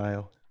giant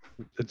smile.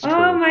 It's true.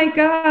 Oh my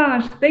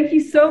gosh. Thank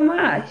you so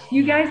much.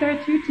 You guys are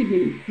true to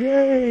me.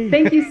 Yay.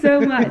 Thank you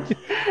so much.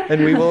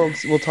 And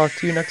we'll talk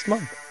to you next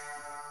month.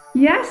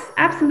 Yes,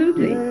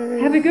 absolutely. Yay.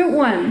 Have a good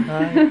one.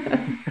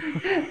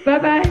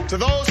 Bye-bye. To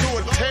those who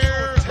would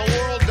tear the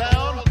world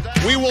down,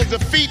 we will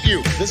defeat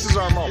you. This is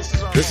our moment.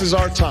 This is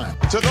our time.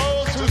 To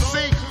those who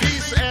seek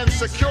peace and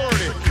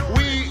security,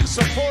 we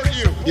support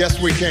you. Yes,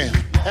 we can.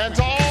 And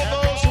to all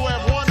those who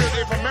have wondered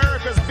if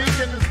America's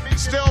beacon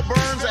still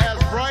burns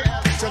as bright,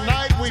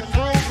 tonight we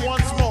prove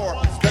once more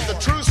that the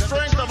true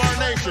strength of our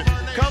nation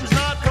comes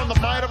not from the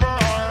might of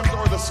our arms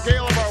or the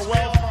scale of our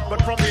wealth,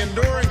 but from the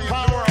enduring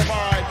power of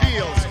our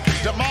ideals,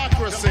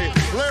 democracy,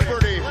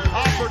 liberty,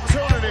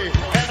 opportunity,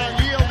 and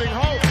unyielding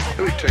hope.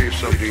 Let me tell you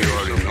something you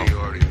already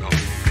know.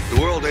 The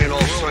world ain't all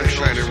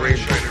sunshine and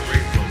rainbow.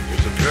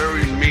 It's a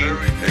very mean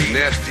and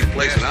nasty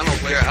place, and I don't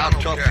care how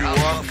tough you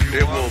are,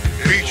 it will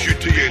beat you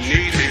to your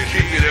knees and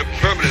keep you there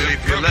permanently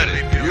if you let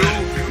it. You,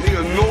 me,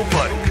 or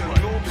nobody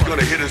is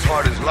gonna hit as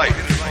hard as life.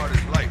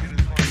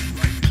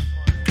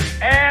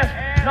 Ask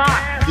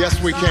not. Yes,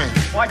 we can.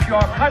 What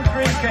your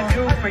country can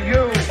do for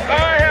you.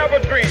 I have a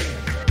dream.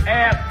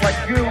 Ask what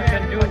you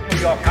can do for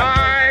your country.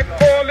 My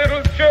poor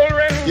little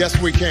children. Yes,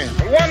 we can.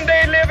 One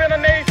day live in a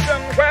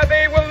nation where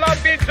they will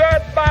not be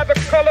judged by the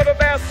color of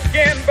their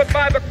skin, but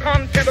by the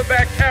content of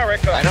their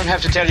character. I don't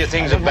have to tell you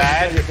things are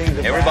bad.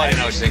 Everybody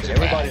knows things are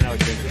bad.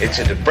 It's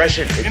a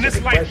depression. In this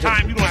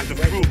lifetime, you don't have to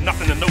prove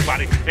nothing to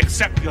nobody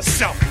except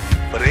yourself.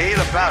 But it ain't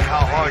about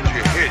how hard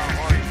you hit.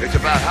 It's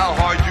about how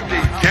hard you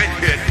can get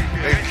hit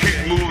and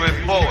keep moving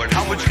forward.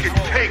 How much you can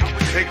take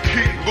and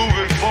keep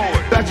moving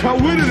forward. That's how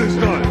winning is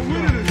done.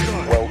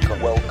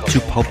 Welcome to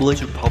Public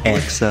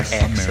Access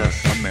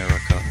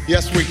America.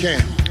 Yes, we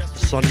can.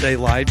 Sunday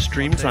live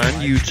streams on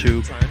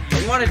YouTube.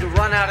 I wanted to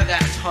run out of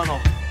that tunnel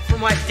for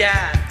my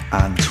dad.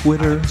 On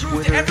Twitter.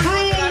 What?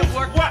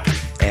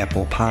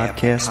 Apple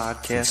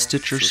Podcasts,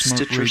 Stitcher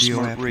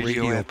Smart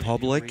Radio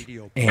Public,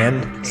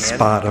 and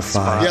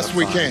Spotify. Yes,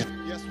 we can.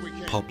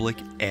 Public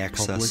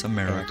Access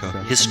America.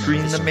 History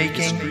in the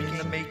making.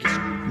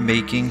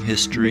 Making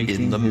history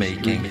in the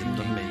making.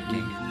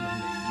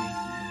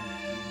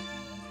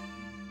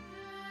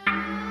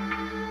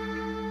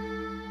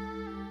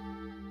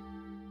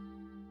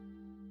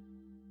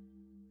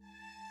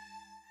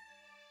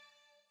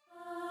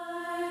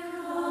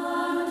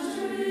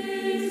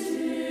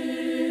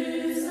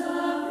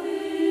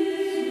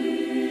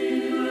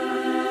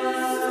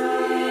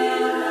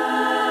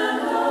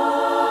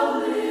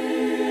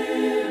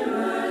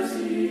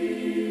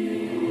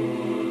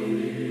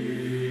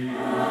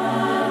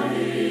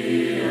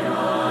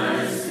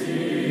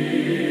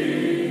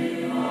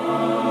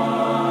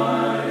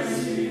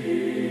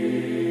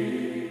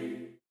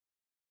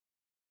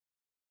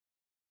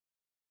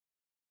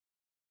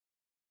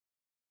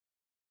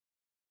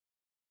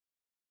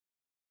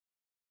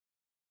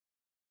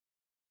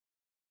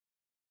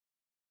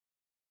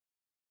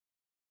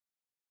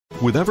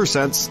 With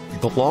Eversense,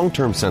 the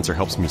long-term sensor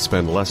helps me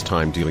spend less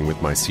time dealing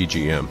with my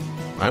CGM.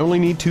 I only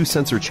need 2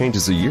 sensor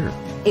changes a year.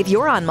 If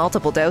you're on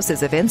multiple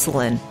doses of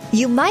insulin,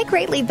 you might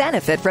greatly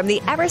benefit from the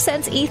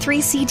Eversense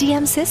E3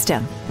 CGM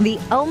system, the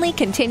only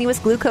continuous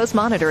glucose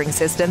monitoring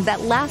system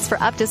that lasts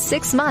for up to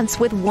 6 months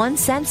with 1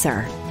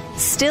 sensor.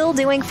 Still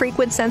doing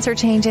frequent sensor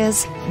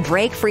changes?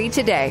 Break free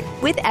today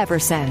with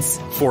Eversense.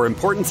 For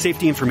important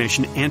safety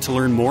information and to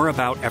learn more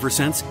about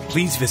Eversense,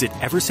 please visit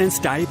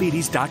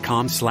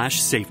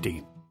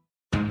eversensediabetes.com/safety.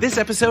 This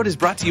episode is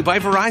brought to you by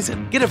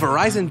Verizon. Get a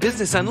Verizon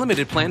Business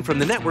Unlimited plan from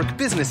the network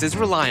businesses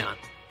rely on.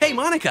 Hey,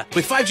 Monica,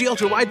 with 5G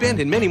Ultra Wideband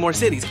in many more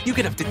cities, you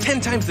get up to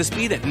 10 times the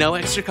speed at no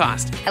extra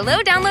cost. Hello,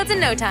 downloads in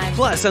no time.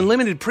 Plus,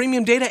 unlimited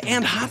premium data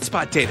and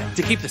hotspot data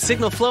to keep the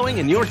signal flowing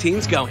and your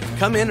teams going.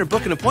 Come in or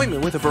book an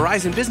appointment with a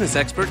Verizon business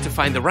expert to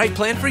find the right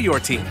plan for your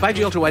team.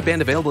 5G Ultra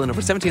Wideband available in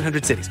over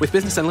 1,700 cities with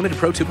Business Unlimited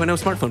Pro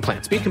 2.0 smartphone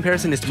plan. Speed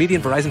comparison is to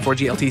median Verizon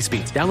 4G LTE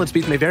speeds. Download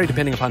speeds may vary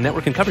depending upon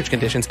network and coverage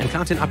conditions and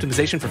content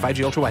optimization for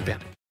 5G Ultra Wideband.